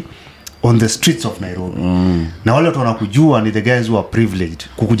only on the streets of Nairobi na wale watu wanakujua ni the guys who are privileged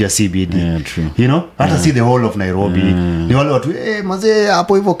kukuja CBD you know hata see the whole of Nairobi ni wale watu mazee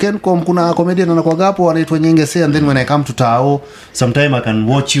hapo hivyo Kencom kuna comedian anakuwa hapo anaitwa Nyengese and then when I come to Tao sometime I can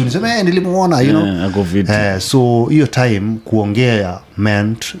watch you niseme nilimuona you know so hiyo time kuongea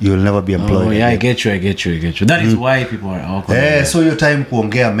meant you will never be employed I get you that is why people are awkward so your time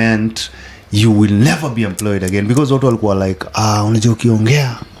kuongea meant you will never be employed again because watu walikuwa like unajua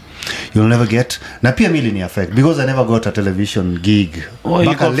ukiongea you'll never get na pia mili ni affect because I never got a television gig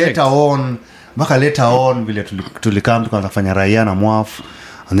baka later on vile tulikam tukaanza kufanya Raia na Mwafu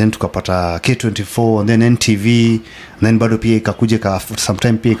and then tukapata K24 and then NTV and then bado pia ikakuja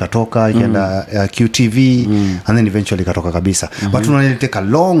sometime pia ikatoka ikaenda QTV and then eventually ikatoka kabisa but it take a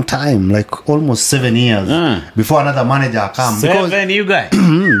long time like almost 7 years before another manager come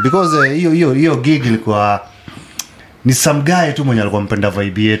because hiyo gig ilikuwa ni some guy tu mwenye alikuwa mpenda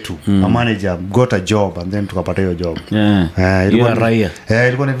vibe yetu a manager got a job and then tukapata hiyo job ilikuwa Raia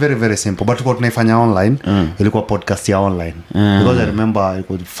ilikuwa ni very very simple but tulikuwa tunaifanya online ilikuwa podcast ya online because I remember it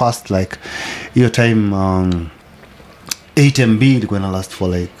was first like hiyo time 8 MB ilikuwa na last for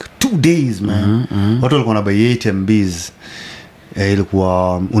like 2 days man watu walikuwa na buy 8 MBs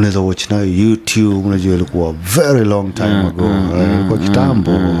ilikuwa unaweza watch na YouTube unajua ilikuwa very long time ago ilikuwa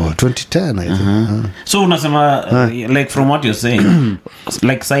kitambo 2010 I think so unasema like from what you're saying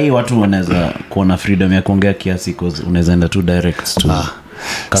like sahi watu wanaweza kuona freedom ya kuongea kiasi cause unaweza enda to direct to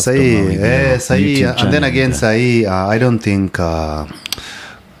sahi and then again sahi I don't think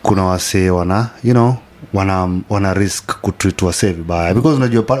kuna wase wana you know wana risk kutreat wase vibaya because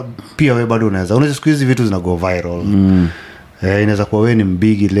unajua pia wewe bado unaweza siku hizi vitu zina go viral inaweza kuwa wewe ni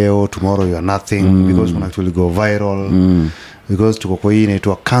mbigi leo tomorrow you are nothing because when actually go viral because tuko kwa hii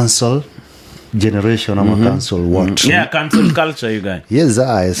inaitwa cancel generation ama cancel what cancel culture you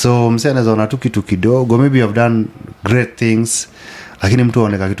guys so msee anaweza ona tu kitu kidogo maybe you have done great things lakini mtu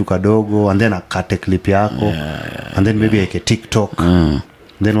aoneka kitu kadogo and then akate clip yako and then maybe ake TikTok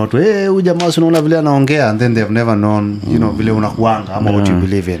then watu huyu jamaa unaona vile anaongea, and then they've never known you know vile unakuanga ama what you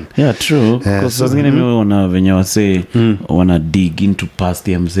believe in. Yeah, true. Because wengine mimi wana venye wase wana dig into past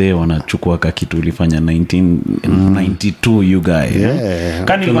ya mzee, wanachukua kitu ulifanya 1992 you guy.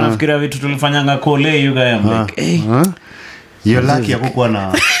 Kani nilikuwa nafikiria vitu tulifanyanga kole you guy, I'm like hey you're lucky hakukuwa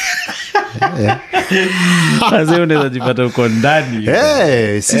na Sasa unaweza jipata uko ndani.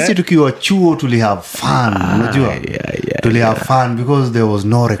 Sisi tukiwa chuo tuli have fun, unajua. Tuli have fun because there was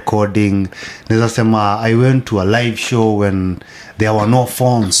no recording. Naweza sema I went to a live show when there were no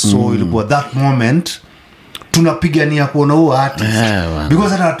phones, so ilikuwa that moment tunapigania kuona huo artist,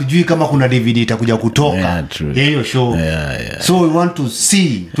 because hata hatujui kama kuna DVD itakuja kutoka hiyo show. So we want to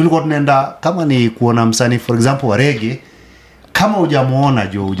see. Tulikuwa tunaenda kama ni kuona msanii for example wa reggae, kama hujamuona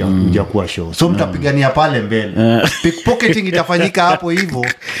hujakuwa show, so mtapigania pale mbele. Pickpocketing itafanyika hapo hivyo.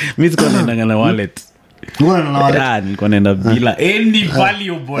 Mimi siko naenda na wallet. Nilikuwa naenda bila any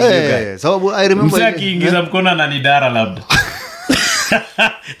valuable. So I remember msaki ingiza mkono na nidara labda.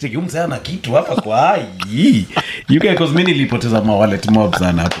 Cheki msana kitu hapa kwa hai. You guys cause many nilipoteza ma wallet mob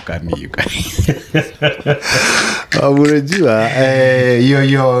sana hapo kani you guys. Unajua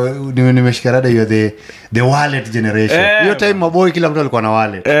yo nimeshikarada yo the wallet generation. Hiyo time maboy kila mtu alikuwa na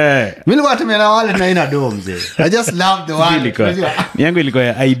wallet. Mimi nilikuwa natumia na wallet na ina do mzee. I just love the wallet. Yangu ilikuwa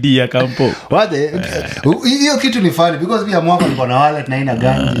ya ID ya kampo. Hiyo kitu ni funny because pia mwaka alikuwa na wallet na ina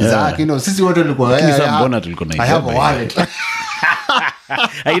ganji zake. Sisi wote tulikuwa mbona tulikuwa na I have a wallet.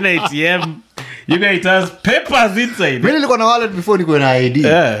 Haina ATM. You guys has papers inside. Mimi nilikuwa na wallet before nilikuwa na ID.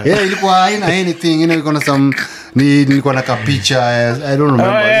 Ilikuwa haina anything, ilikuwa na some nilikuwa na kapicha, I don't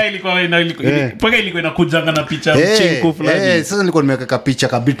remember. Ilikuwa inakujanga na picha mchinko fulani. Sasa nilikuwa nimeweka kapicha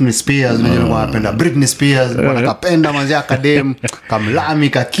ka Britney Spears, nilikuwa napenda Britney Spears, nilikuwa nakapenda manzi academy, kamlami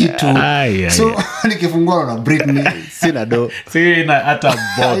ka kitu. So nikifungua na Britney sina do. Sina hata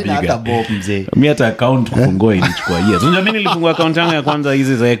bob. Hata bob mzee. Mimi hata account kufungua ilichukua years. Unajua mimi nilifungua account yangu ya kwanza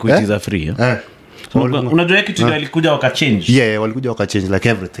hizi za Equity za free. Unajua Equity walikuja wakachange. Walikuja wakachange like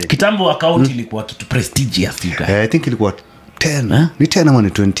everything. Kitambo account ilikuwa kitu prestigious you guys. I think ilikuwa 10. Ni 10 ama ni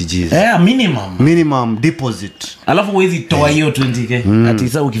 20 G's. Minimum deposit. Alafu huwezi toa hiyo 20k. Ati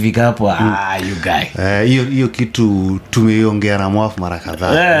sasa ukifika hapo you guy. Hiyo kitu tumeongea na mwafu mara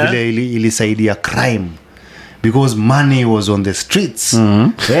kadhaa. Vile ilisaidia crime. Because money was on the streets.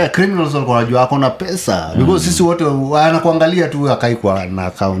 Criminals walikuwa wanajua akona pesa. Because sisi wote anakuangalia tu akaikwa na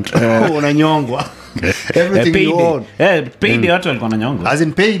account. Unanyongwa. Everything you own. Payday watu walikuwa wananyongwa. As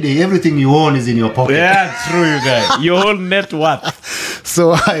in payday, everything you own is in your pocket. True you guys. Your whole net worth.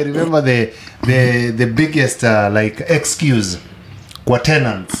 So I remember the biggest like excuse kwa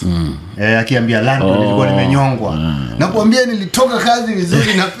tenants. Akiambia landlord nilikuwa nimenyongwa. Nakwambia nilitoka kazi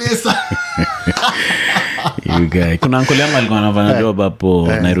vizuri na pesa. You guy. Kuna uncle yangu alikuwa anafanya job hapo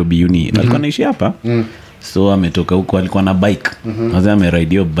Nairobi Uni. Alikuwa anaishi hapa. So ametoka huko, alikuwa na bike. Sasa ameride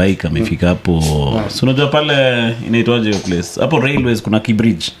hiyo bike, amefika hapo. So unajua pale inaitwaje hiyo place? Hapo railways kuna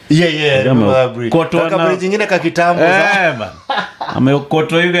Kibridge. Kaka bridge nyingine ka kitambo bana.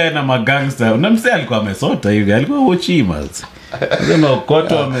 Ameokotwa yuga na magangster. Na msee alikuwa amesota yuga, alikuwa Wochimas. Sema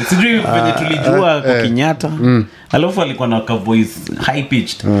okoto sijui venye tulijua kwa Kenyatta. Alafu alikuwa na ka voice high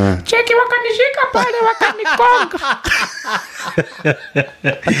pitched. Cheki wakanishika pale wakanikonga.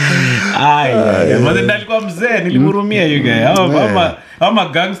 Mzee alikuwa mzee, nilimhurumia you guy. Ama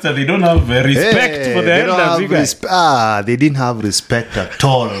gangster, they don't have respect for their elders. They didn't have respect at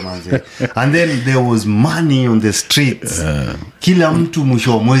all, manze. And then there was money on the streets. Kila mtu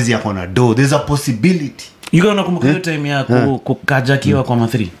mwisho wa mwezi akona do. There's a possibility. You gonna nakumbuka hiyo time ya kukajakiwa kwa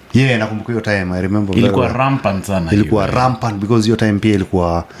ma3? Nakumbuka hiyo time. I remember ilikuwa rampant sana. Ilikuwa rampant because hiyo time pia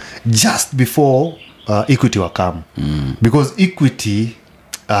ilikuwa just before Equity wakam. Because Equity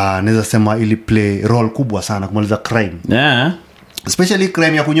naweza sema ili play role kubwa sana kumaliza crime. Especially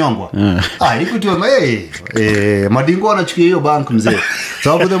crime ya kunyongwa. Equity wa madingo wanachukia hiyo bank mzee.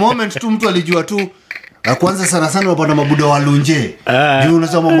 So the moment tu mtu alijua tu kwanza sana wapata mabuda wa lunje. Juu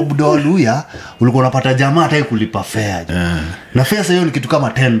unasema mabuda wa luya ulikuwa unapata jamaa hata kulipa fare. Na fare sasa hiyo ni kitu kama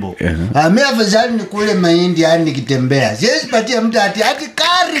 10 bob. Mimi afadhali ni kule mahindi yani nikitembea. Siwezi patia mtu ati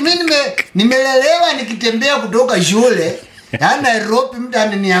kari mimi nimelelewa nikitembea kutoka shule. Nairobi mtu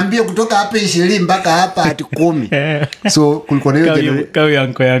ananiambia kutoka hapa 20 mpaka hapa ati 10. So kulikuwa na hiyo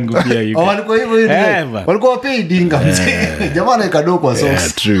yangu pia hiyo. Walikuwa hivyo. Walikuwa pay dinga mzee. Jamaa na kadoko kwa sauce.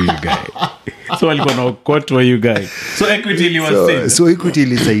 True you guy. So walikuwa na okotwa you guy. So Equity iliwasaidia. So Equity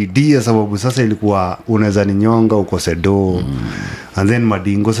ilisaidia sababu sasa ilikuwa unaweza ninyonga ukose do. And then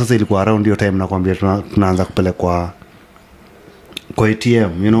madingo sasa ilikuwa around hiyo time nakwambia tunaanza kupelekwa kwa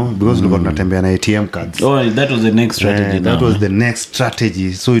ATM, you know, because tulikuwa tunatembea na ATM cards. Oh, that was the next strategy. That was the next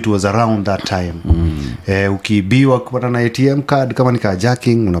strategy. So it was around that time. Ukiibiwa kupata na ATM card kama ni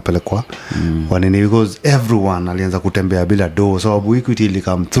carjacking unapelekwa wanini, because everyone alianza kutembea bila do. So Equity ili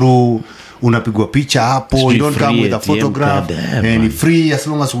come through, unapigwa picha hapo, you don't come with a photograph, and free as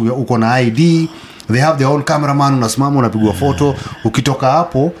long as uko na ID. They have their own cameraman, unasimama unapigwa photo, ukitoka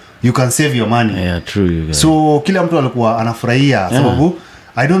hapo you can save your money. Yeah, true, you guys. So kila mtu alikuwa anafurahia sababu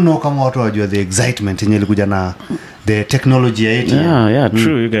I don't know kama watu wajua the excitement yenye ilikuja na the technology ya ATM. Yeah,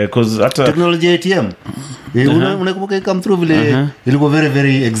 true, you guys, cause hata technology ya ATM unakumbuka come through vile ilikuwa very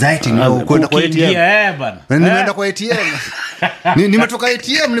very exciting kwenda kwa ATM. Nimeenda kwa ATM. Nimetoka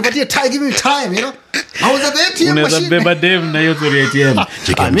ATM, nipatie time, give me time, you know. I was at the ATM machine. Unaweza beba dem na hiyo story ATM.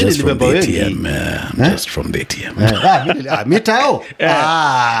 Mimi nilibeba ATM, just from the ATM. Mimi tao.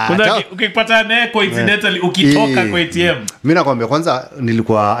 Ukipata naye coincidentally ukitoka kwa ATM. Mimi nakwambia kwanza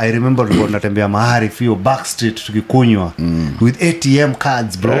nilikuwa I remember tulikuwa tunatembea mahali fio backstreet tukikunywa with ATM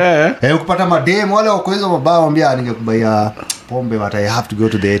cards bro. Ukipata madem wale wako hizo mabao ambia ningekubaia pombe but I have to go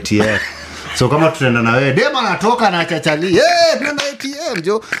to the ATM. So kama tutaenda na wewe dema anatoka na chachali tunaenda ATM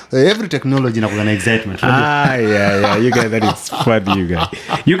jo, every technology inakuwa na excitement. Yeah, you guys, that is funny,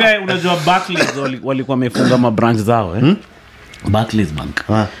 you guys unajua Barclays walikuwa wamefunga ma branch zao Barclays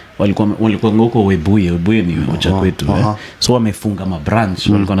Bank walikuwa ngoko Webuye ni ucha kwetu so wamefunga ma branch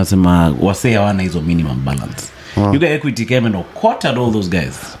walikuwa wanasema wasee hawana hizo minimum balance. You guys Equity came and quartered all those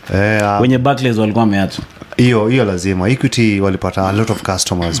guys wenye Barclays walikuwa wameacha hiyo lazima. Equity walipata a lot of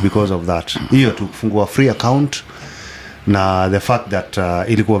customers because of that. Hiyo tu kufungua free account na the fact that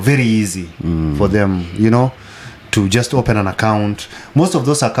ilikuwa very easy for them, you know, to just open an account. Most of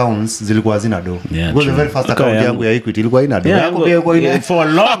those accounts zilikuwa hazina do. Because the very first account yangu ya Equity ilikuwa ina do. Yangu pia ilikuwa ina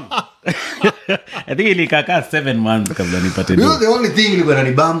for long. I think ilikaka 7 months kabla nipate do. The only thing ilikuwa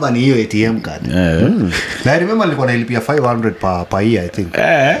inanibamba ni hiyo ATM card. Na I remember nilikuwa nalipia 500 per year I think.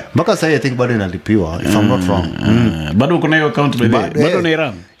 Mpaka sasa I think bado inalipiwa if I'm not wrong. Bado uko na hiyo account bado ni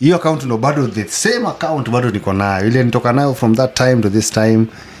RAM. Hiyo account no bado the same account bado niko nayo. Ile nitoka nayo from that time to this time.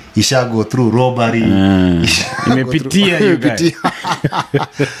 Isha go through robbery. Imepitia you guys.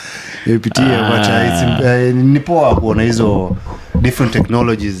 Imepitia ni poa kuona hizo different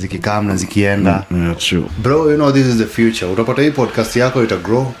technologies zikikam na zikienda. True. Bro, you know this is the future. Utapata hii podcast yako ita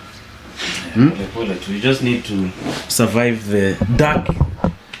grow. We just need to survive the dark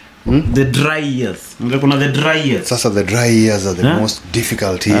the dry years. Kuna the dry years. Sasa the dry years are the most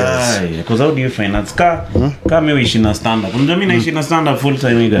difficult years. Because how do you finance kama uishi na stand up? Unajua mimi naishi na stand up full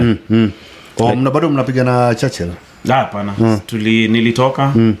time higa. Bado mnapiga na Churchill? Hapana.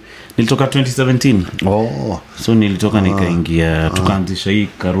 Nilitoka 2017. So nilitoka nikaingia tukaanzisha hii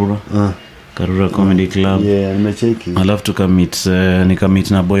Karura Comedy Club. Yeah, nimecheki. Alafu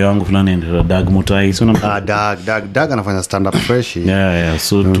nikamit na boy wangu fulani anaitwa Dag Mutai. So Dag anafanya stand up fresh. Yeah.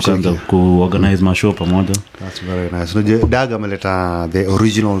 So tukaanza kuorganize mashow pamoja. That's very nice. So Dag ameleta the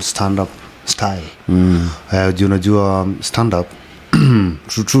original stand up style. Unajua stand up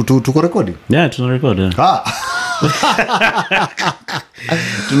tuko recording? Yeah, tuna record.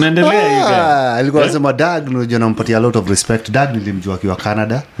 Tunaendelea alikuwa anasema Dag unajua nampatia a lot of respect. Dag nilimjua akiwa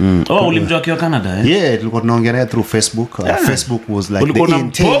Canada. Ulimjua akiwa Canada Yeah, tulikuwa tunaongea naye through Facebook. Facebook was like ulikuwa the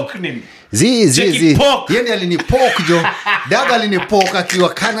intake. Yeye alinipoke jo. Dag alinipoke akiwa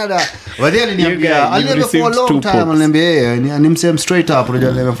Canada. Wadi aliniambia aliambia for a long time aliniambia nimsem straight up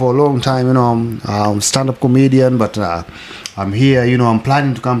aliniambia for a long time, you know, I'm stand up comedian but I'm here, you know, I'm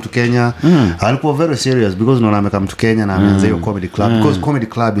planning to come to Kenya. Alikuwa very serious because unaona amekam to Kenya na ameanza hiyo comedy club because comedy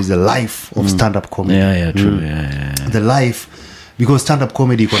club is the life of stand up comedy. Yeah, true. The life, because stand up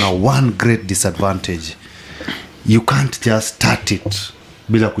comedy iko na one great disadvantage. You can't just start it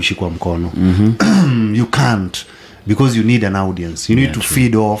bila kushikwa mkono. You can't, because you need an audience. You need to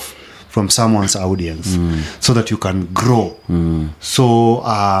feed off from someone's audience so that you can grow. So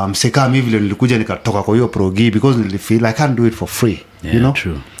seka mimi vile nilikuja nikatoka kwa hiyo progi because nilifeel I can't do it for free. You know,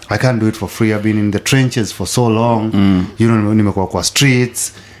 true. I can't do it for free. I've been in the trenches for so long. You know, nimekuwa kwa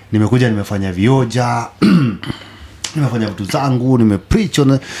streets, nimekuja nimefanya vioja, nimefanya vitu zangu, nimepreach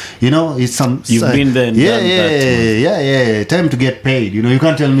on, you know, it's some you've been there and done that. Yeah, time to get paid. You know, you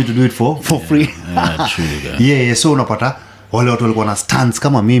can't tell me to do it for free. True. So unapata wale watu walikuwa na stands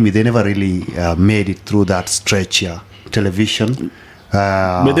kama mimi, they never really made it through that stretch ya television.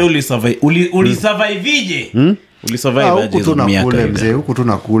 But they only survive. Ulisurviveje? Ulisurvive aje hizo miaka kule mzee, huku tu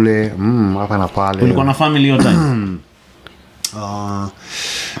na kule hapa na pale. Ulikuwa na family yote?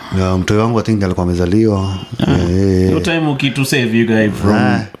 mtoto wangu I think alikuwa amezaliwa hiyo time ukitu save you guys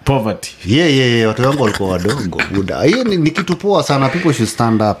from poverty. Watu wangu walikuwa wadogo buda. Hiyo ni kitu poa sana. People should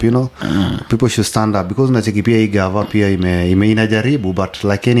stand up, you know. People should stand up because unacheki pia hii gava pia inajaribu, but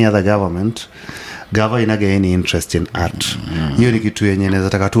like any other government, gava inaga any interest in art. Hiyo ni kitu yenye inaweza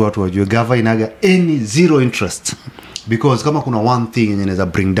taka tu watu wajue, gava inaga any zero interest. Because kama kuna one thing yenye inaweza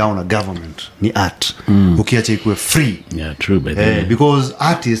bring down a government ni art. Ukiacha ikuwe free. Yeah, true, but because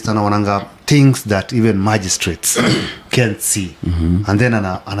artists anawananga things that even magistrates can't see. And then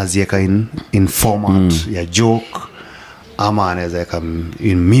anazieka in format ya joke ama anaweza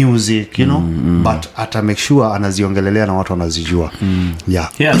in music, you know, but ata make sure anaziongelelea na watu wanazijua.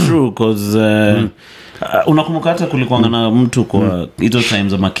 Yeah, true, because unakumbuka hata kulikuwa na mtu kwa hizo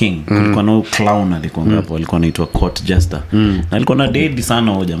times of king, kulikuwa na clown alikuwa hapo, alikuwa anaitwa court jester, na alikuwa na dead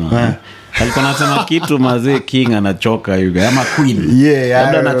sana huyo jamaa. Alikuwa anasema kitu mazee king anachoka yuga ama queen.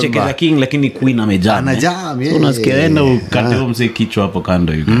 Labda anachekesha king lakini queen amejam. So unasikia enda ukate mse kichwa hapo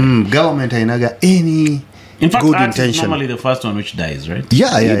kando yuga. Government hainaga any in fact, good art intention. is normally the first one which dies, right?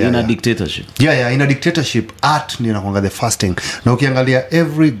 In a dictatorship. In a dictatorship, art ni inakuanga the first thing. Na ukiangalia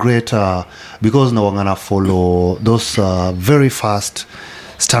every great because na wangana follow those very fast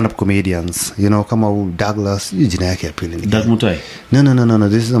stand-up comedians, you know, kama Douglas, jina yake ya pili ni Doug Mutai. No,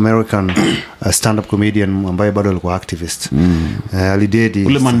 this is American stand-up comedian ambaye bado alikuwa activist. Alidedi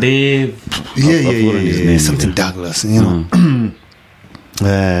ule Monday something Douglas, you know.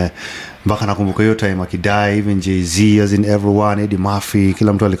 Mpaka nakumbuka hiyo time akidai, even Jay-Z, as in everyone, Eddie Murphy,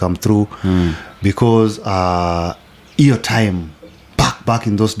 kila mtu alikam through. Because hiyo time back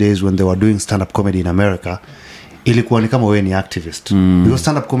in those days when they were doing stand-up comedy in America, ilikuwa ni kama wewe ni activist. Because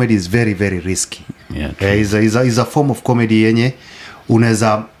stand-up comedy is very very risky. Is a form of comedy yenye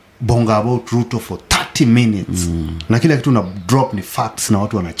unaweza bonga about Ruto for 30 minutes na kila kitu na drop ni facts na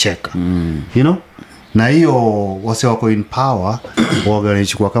watu wanacheka. You know, na hiyo wase wako in power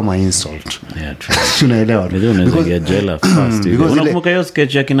waganichukua kama insult. Tunaelewa because jela fast. Unakumbuka hiyo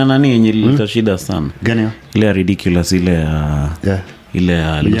sketch ya kina nani yenye ilileta shida sana gani? Ile ridiculous ile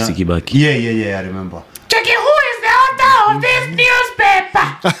ile Lucy Kibaki. I remember. Check it, who is the author of this newspaper?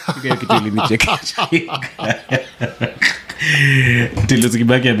 Hiyo kitu ilinichekesha. Lucy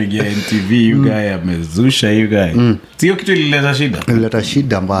Kibaki ameingia NTV, you guy amezusha you guy. Sio kitu ilileta shida.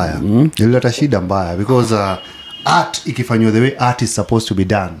 Ilileta shida mbaya because art ikifanywa the way art is supposed to be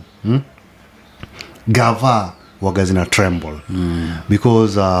done. Gava wagazina tremble.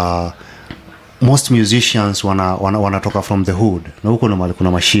 Because most musicians wanatoka from the hood na huko na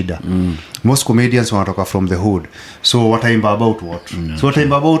kuna mashida. Most comedians wanatoka from the hood, so wataimba about what? So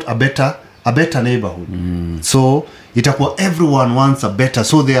wataimba about a better neighborhood. So itakuwa everyone wants a better,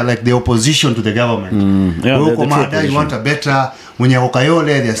 so they are like the opposition to the government. Huko Mada you want a better, mwenye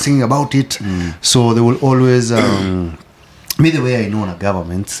Okayole they are singing about it. So they will always me the way I know na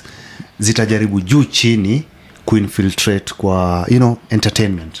governments zitajaribu juu chini kuinfiltrate kwa, you know,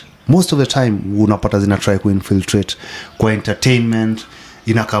 entertainment. Most of the time unapata zina try kuinfiltrate kwa entertainment,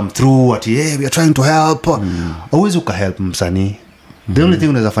 ina come through at we are trying to help. Always uka help msanii. The only thing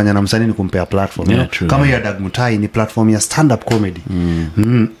unaweza fanya na msanii ni kumpea platform. True, kama ya Doug Mutai ni platform ya stand up comedy.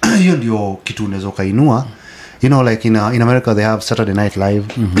 Hiyo ndio kitu unaweza kainua. You know, like in America they have Saturday Night Live.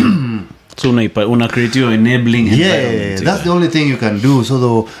 So una create your enabling environment. That's the only thing you can do. So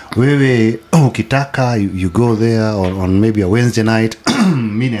though wewe ukitaka you go there on maybe a Wednesday night,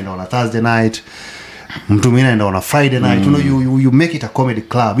 mimi naenda on a Thursday night, mtu mwingine anaenda on a Friday night. You know, you make it a comedy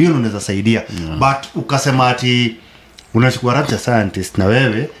club. Hiyo unaweza saidia. But ukasema ati unachukua Rapcha Scientist na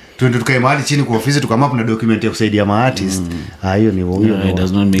wewe tuende tukae mahali chini kwa ofisi tukamapa na document ya kusaidia maartist. Hiyo ni hiyo. It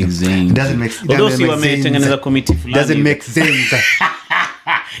does not make sense. It doesn't make sense. Although si wametengeneza committee fulani. Doesn't make sense.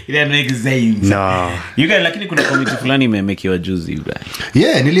 It doesn't make sense. No. You guys, lakini kuna committee fulani imemekiwa juzi you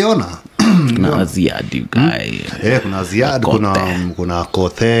guys. Niliona. Kuna Aziad you guys. Kuna Aziad, kuna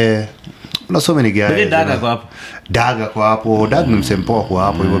Kothe. Kuna so many guys. Daga kwa hapo. Daga ni msempoa kwa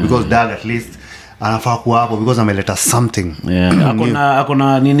hapo because Daga at least anafaa kuwa hapo because ameleta something.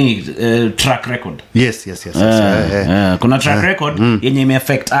 Akona nini track record. Yes. Kuna track record yenye ime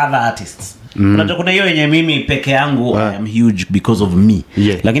affect other artists. Unajua kuna hiyo yenye mimi peke yangu I am huge because of me.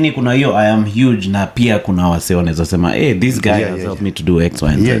 Lakini kuna hiyo I am huge na pia kuna wase wanaweza sema this guy has helped me to do X, Y,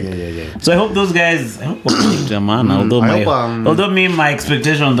 and Z. So I hope those guys although my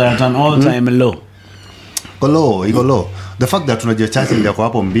expectations are at an all time low. Low. The fact that unajua chance ndio kwa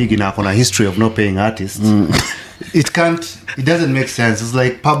hapo mbigi na kuna history of not paying artists. It doesn't make sense. It's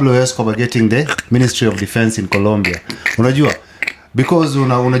like Pablo Escobar getting the Ministry of Defense in Colombia. Unajua because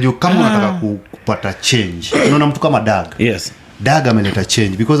unajua kama unataka kupata change. Unaona mtu kama Doug. Dag ameleta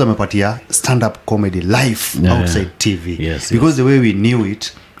change because amepatia stand up comedy life outside TV. Because the way we knew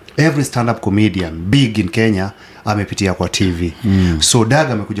it, every stand up comedian big in Kenya amepitia kwa TV. So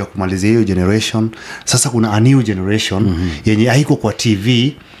Dag amekuja kumalizia hiyo generation. Sasa kuna a new generation yenye haiko kwa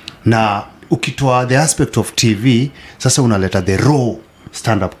TV, na ukitoa the aspect of TV, sasa unaleta the raw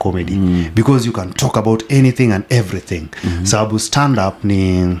stand up comedy because you can talk about anything and everything. Sababu stand up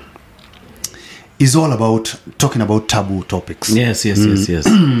is all about talking about taboo topics. Yes.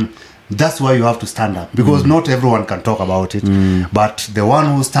 That's why you have to stand up, because not everyone can talk about it, but the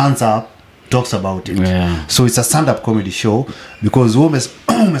one who stands up talks about it. So it's a stand up comedy show because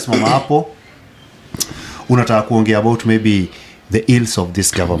umesimama hapo unataka kuongea about maybe the ills of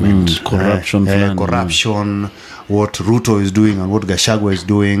this government, corruption, what Ruto is doing and what Gachagua is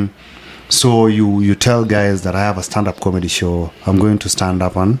doing. So you tell guys that I have a stand up comedy show, I'm going to stand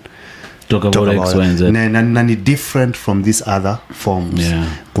up and talk about X, Y, and Z. Na ni different from these other forms.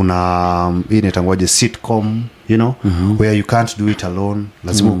 Kuna inaitangwaje sitcom, you know, where you can't do it alone.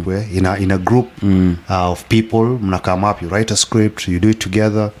 Lazima uwe in a group of people, mna come up, you write a script, you do it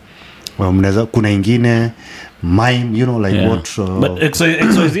together. Mnaweza kuna ingine mime, you know, like what but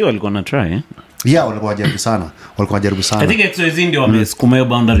XYZ walikuwa na try walikuwa jaribu sana. I think XYZ ndio wamesukuma hiyo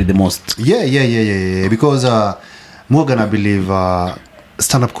boundary the most. Because Morgan, I believe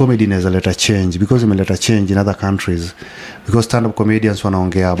stand-up comedy inaweza leta change, because imeleta change in other countries, because stand-up comedians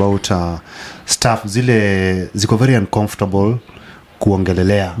wanaongea about stuff zile ziko very uncomfortable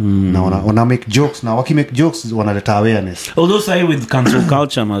kuongelelea na wana make jokes, na waki make jokes wanaleta awareness. Although say with cancel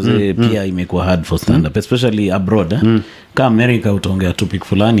culture mazee pia imekuwa hard for stand-up, especially abroad. Kama America utaongea topic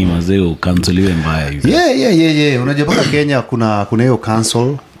fulani mazee ukanceliwe mbaya hivi. Unajua paka Kenya kuna hiyo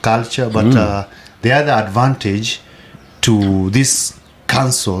cancel culture, but the other advantage to this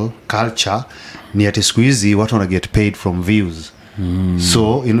cancel culture ni ati siku hizi watu wana get paid from views.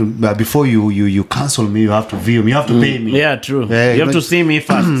 So before you cancel me, you have to view me, you have to pay me. Yeah, true. You have to see me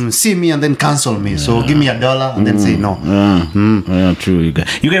first. See me and then cancel me. So give me $1 and then say no. Yeah, true. You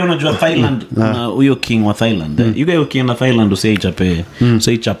guys unajua Thailand, huyo king wa Thailand. You guys king wa Thailand usai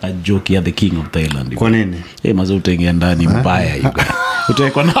chapa joke ya the king of Thailand. Kwa nini? Mazo utaingia ndani mbaya you guys.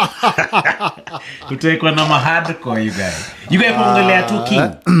 Utaekwa na hardcore you guys kuongelea tu king.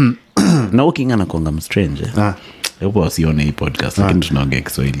 Na king anakuanga strange. Hapo wasione hii podcast lakini tunaongea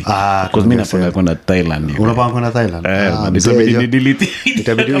Kiswahili. Because mimi napanga kwenda Thailand. Unapanga kwenda Thailand? Itabidi ni delete.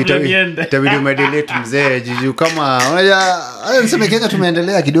 Itabidi umedelete mzee jiju kama unajua niseme Kenya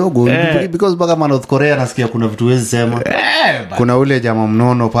tumeendelea kidogo because baka North Korea nasikia kuna vitu wezi sema. Kuna ule jamaa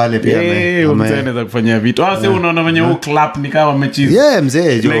mnono pale pia anaweza kufanya vitu. Sasa unaona wenye u clap ni kama mechizi.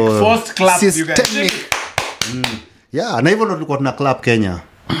 Mzee jo. Like first clap you guys. Na hivyo ndo tulikuwa tuna clap Kenya.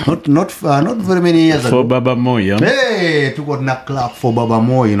 Not very many years ago. For Baba Moi. Tuko tuna clap for Baba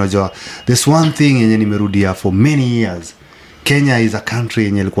Moi, unajua. There's one thing yenye nimerudia for many years. Kenya is a country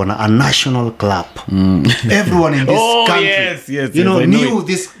yenye ilikuwa na a national clap. Everyone in this country knew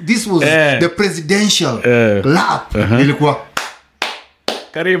this was the presidential clap. Ilikuwa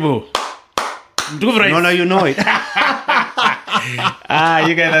karibu. No, you know it.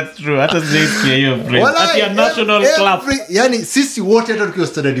 You guys, that's true. Hata sijasikia hiyo phrase. At your national clap. Yani sisi wote hata tukiwa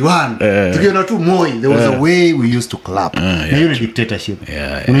standard 1 tukiona tu Moi, there was a way we used to clap. Na hiyo ni dictatorship.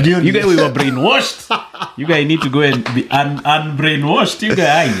 You guys we were brainwashed. You guys need to go and be unbrainwashed. You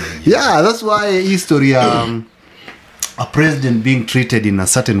guys. That's why history a president being treated in a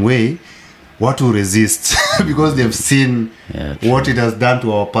certain way, what to resist because they've seen what it has done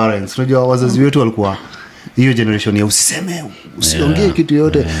to our parents. Unajua wazazi wetu walikuwa hiyo generation ya usiseme usiongee kitu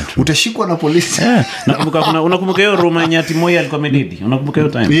yote utashikwa na polisi. Unakumbuka hiyo rumor nyati Moi alikuwa mededi? Unakumbuka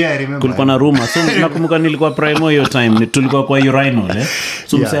hiyo time? Kulikuwa na rumor. So nakumbuka nilikuwa prime hiyo time tulikuwa kwa urinal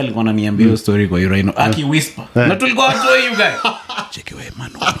so msee alikuwa ananiambia hiyo story kwa urinal aki whisper na tulikuwa watu you guys cheki wewe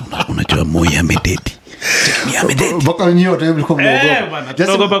man unajua Moi amededi. Baka nyote mlikuwa mnaogopa.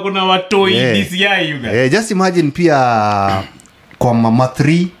 Tunaogopa kuna watu DCI you guys. Just imagine pia kwa mama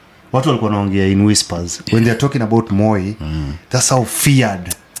 3 watu walikuwa wanaongea in whispers when they are talking about Moi. That's how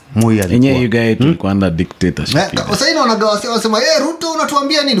feared Moi alikuwa. Yenyewe you guys tulikuwa under dictatorship. Sasa ina wanasema Ruto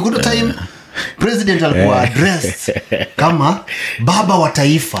unatuambia nini? Kuna time president alikuwa addressed kama baba wa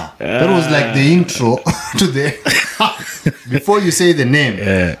taifa. That was like the intro to the before you say the name.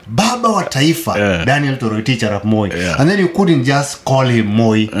 Baba wa taifa Daniel Toroitich arap Moi. And then you couldn't just call him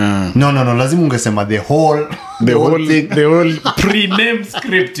Moi. No, lazima ungesema the whole thing. The whole pre-name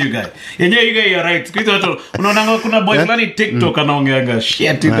script you guys. Yenyewe you guys are right. Kwa hiyo unaona kuna boy fulani TikTok anaongeanga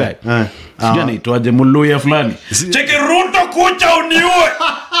shit you guys. Sijui anaitwaje Muluya fulani. Cheki Ruto kucha uniue.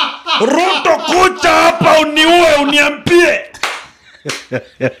 Ruto kucha hapa uniue uniambie.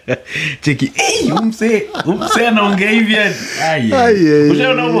 Cheki umse anaongea hivi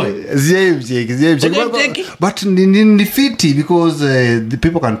ushaona boy but ni fiti because the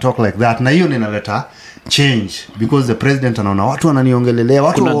people can talk like that na hiyo ninaleta change because the president anaona watu wananiongelelea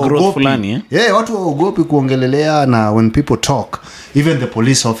watu waogopi watu waogopi kuongelelea na when people talk even the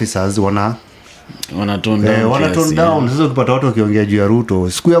police officers wana tone down sasa ukipata watu wakiongea juu ya Ruto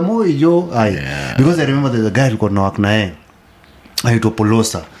siku ya Moi because I remember the guy alikuwa na wakna yeye aitwa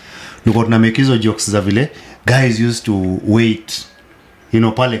Polosa alikuwa tunamekizo jokes za vile guys used to wait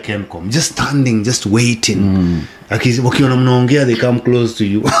pale Kencom just standing just waiting wakiona mnaongea they come close to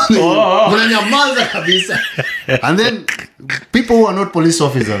you mnanyamaza kabisa and then people who are not police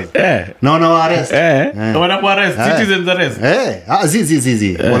officers na wana arrest citizens arrest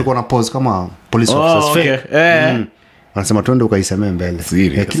zizi walikuwa na pose kama police officers fake wanasema twende ukaisemee mbele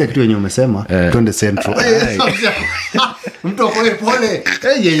kila kitu yenye umesema twende central mtu pole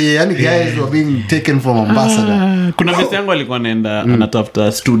yani guys were being taken from ambassador. Kuna best yangu alikuwa anaenda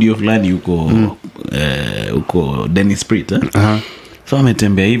anatafuta studio fulani huko Dennis Street so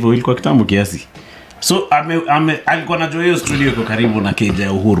ametembea hivyo ilikuwa kitambo kiasi so alikuwa anajua hiyo studio iko karibu na keja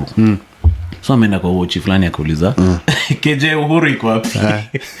ya Uhuru so ameenda kwa watch fulani akauliza keja ya Uhuru iko wapi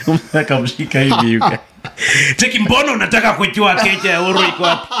akamshika hivi yuka cheki mbona unataka kujua keja ya Uhuru iko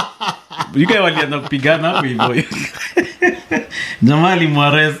wapi yuka walianza kupigana hapo hivyo jamali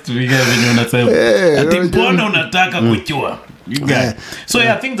muarrest yuka venye unasema ati mbona unataka kujua so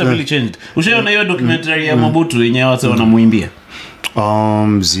yeah things have really changed ushaona hiyo documentary ya Mobutu yenyewe wase wanamuimbia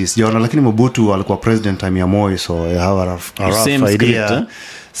sijaona lakini Mobutu alikuwa president time ya Moi so I have a rough idea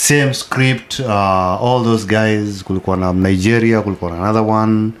same script all those guys kulikuwa na Nigeria kulikuwa na another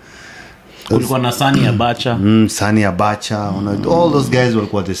one kulikuwa na Sani Abacha all those guys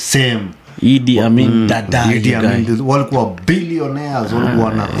walikuwa the same Idi Amin Dada walikuwa billionaires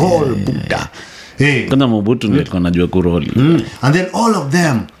walikuwa na roll buda kama Mobutu ndio alikuwa anajua kuroll and then all of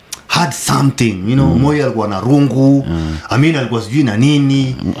them had something Moi alikuwa na rungu Amin alikuwa sijui na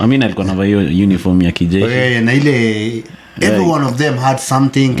nini Amin alikuwa na hiyo uniform ya kijeshi na ile every one of them had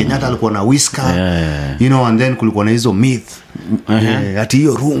something Kenyatta alikuwa na whisker and then kulikuwa na hizo myth ati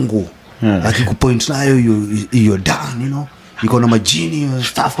hiyo rungu akikupoint nayo hiyo down iko na majini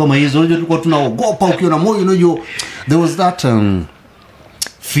stuff kama hizo tulikuwa tunaogopa ukiona Moi there was that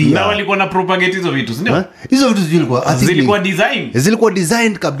fear na walikuwa na propagate hizo vitu ndio hizo vitu zilikuwa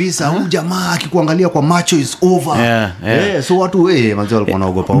designed kabisa huyu jamaa akikuangalia kwa macho is over so watu manzi walikuwa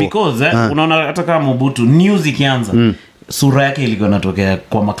naogopa because unaona hata kama Mobutu news ikianza sura yake ilikuwa inatokea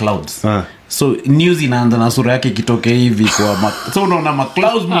kwa maclouds so news inaanza na sura yake ikitokea hivi kwa so unaona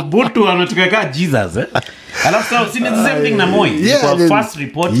maclouds Mobutu anatokea kama Jesus alafu sasa si the same thing na Moi kwa first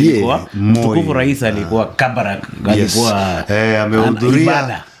report ilikuwa mtukufu rais alikuwa Kabarak alikuwa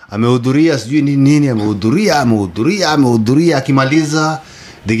amehudhuria sijui nini amehudhuria akimaliza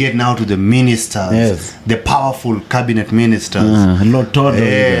they get now to the ministers the powerful cabinet ministers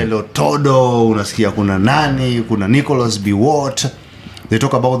Lotodo unasikia kuna nani kuna Nicholas B. Watt they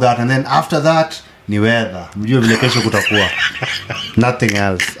talk about that and then after that ni weather mjue vile kesho kutakuwa nothing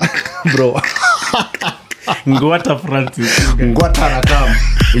else bro Ngwata Francis Ngwata rakam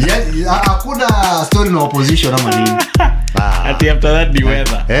hakuna story na opposition ama nini ati after that ni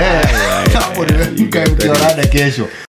weather hapo ni mkae mkiorada kesho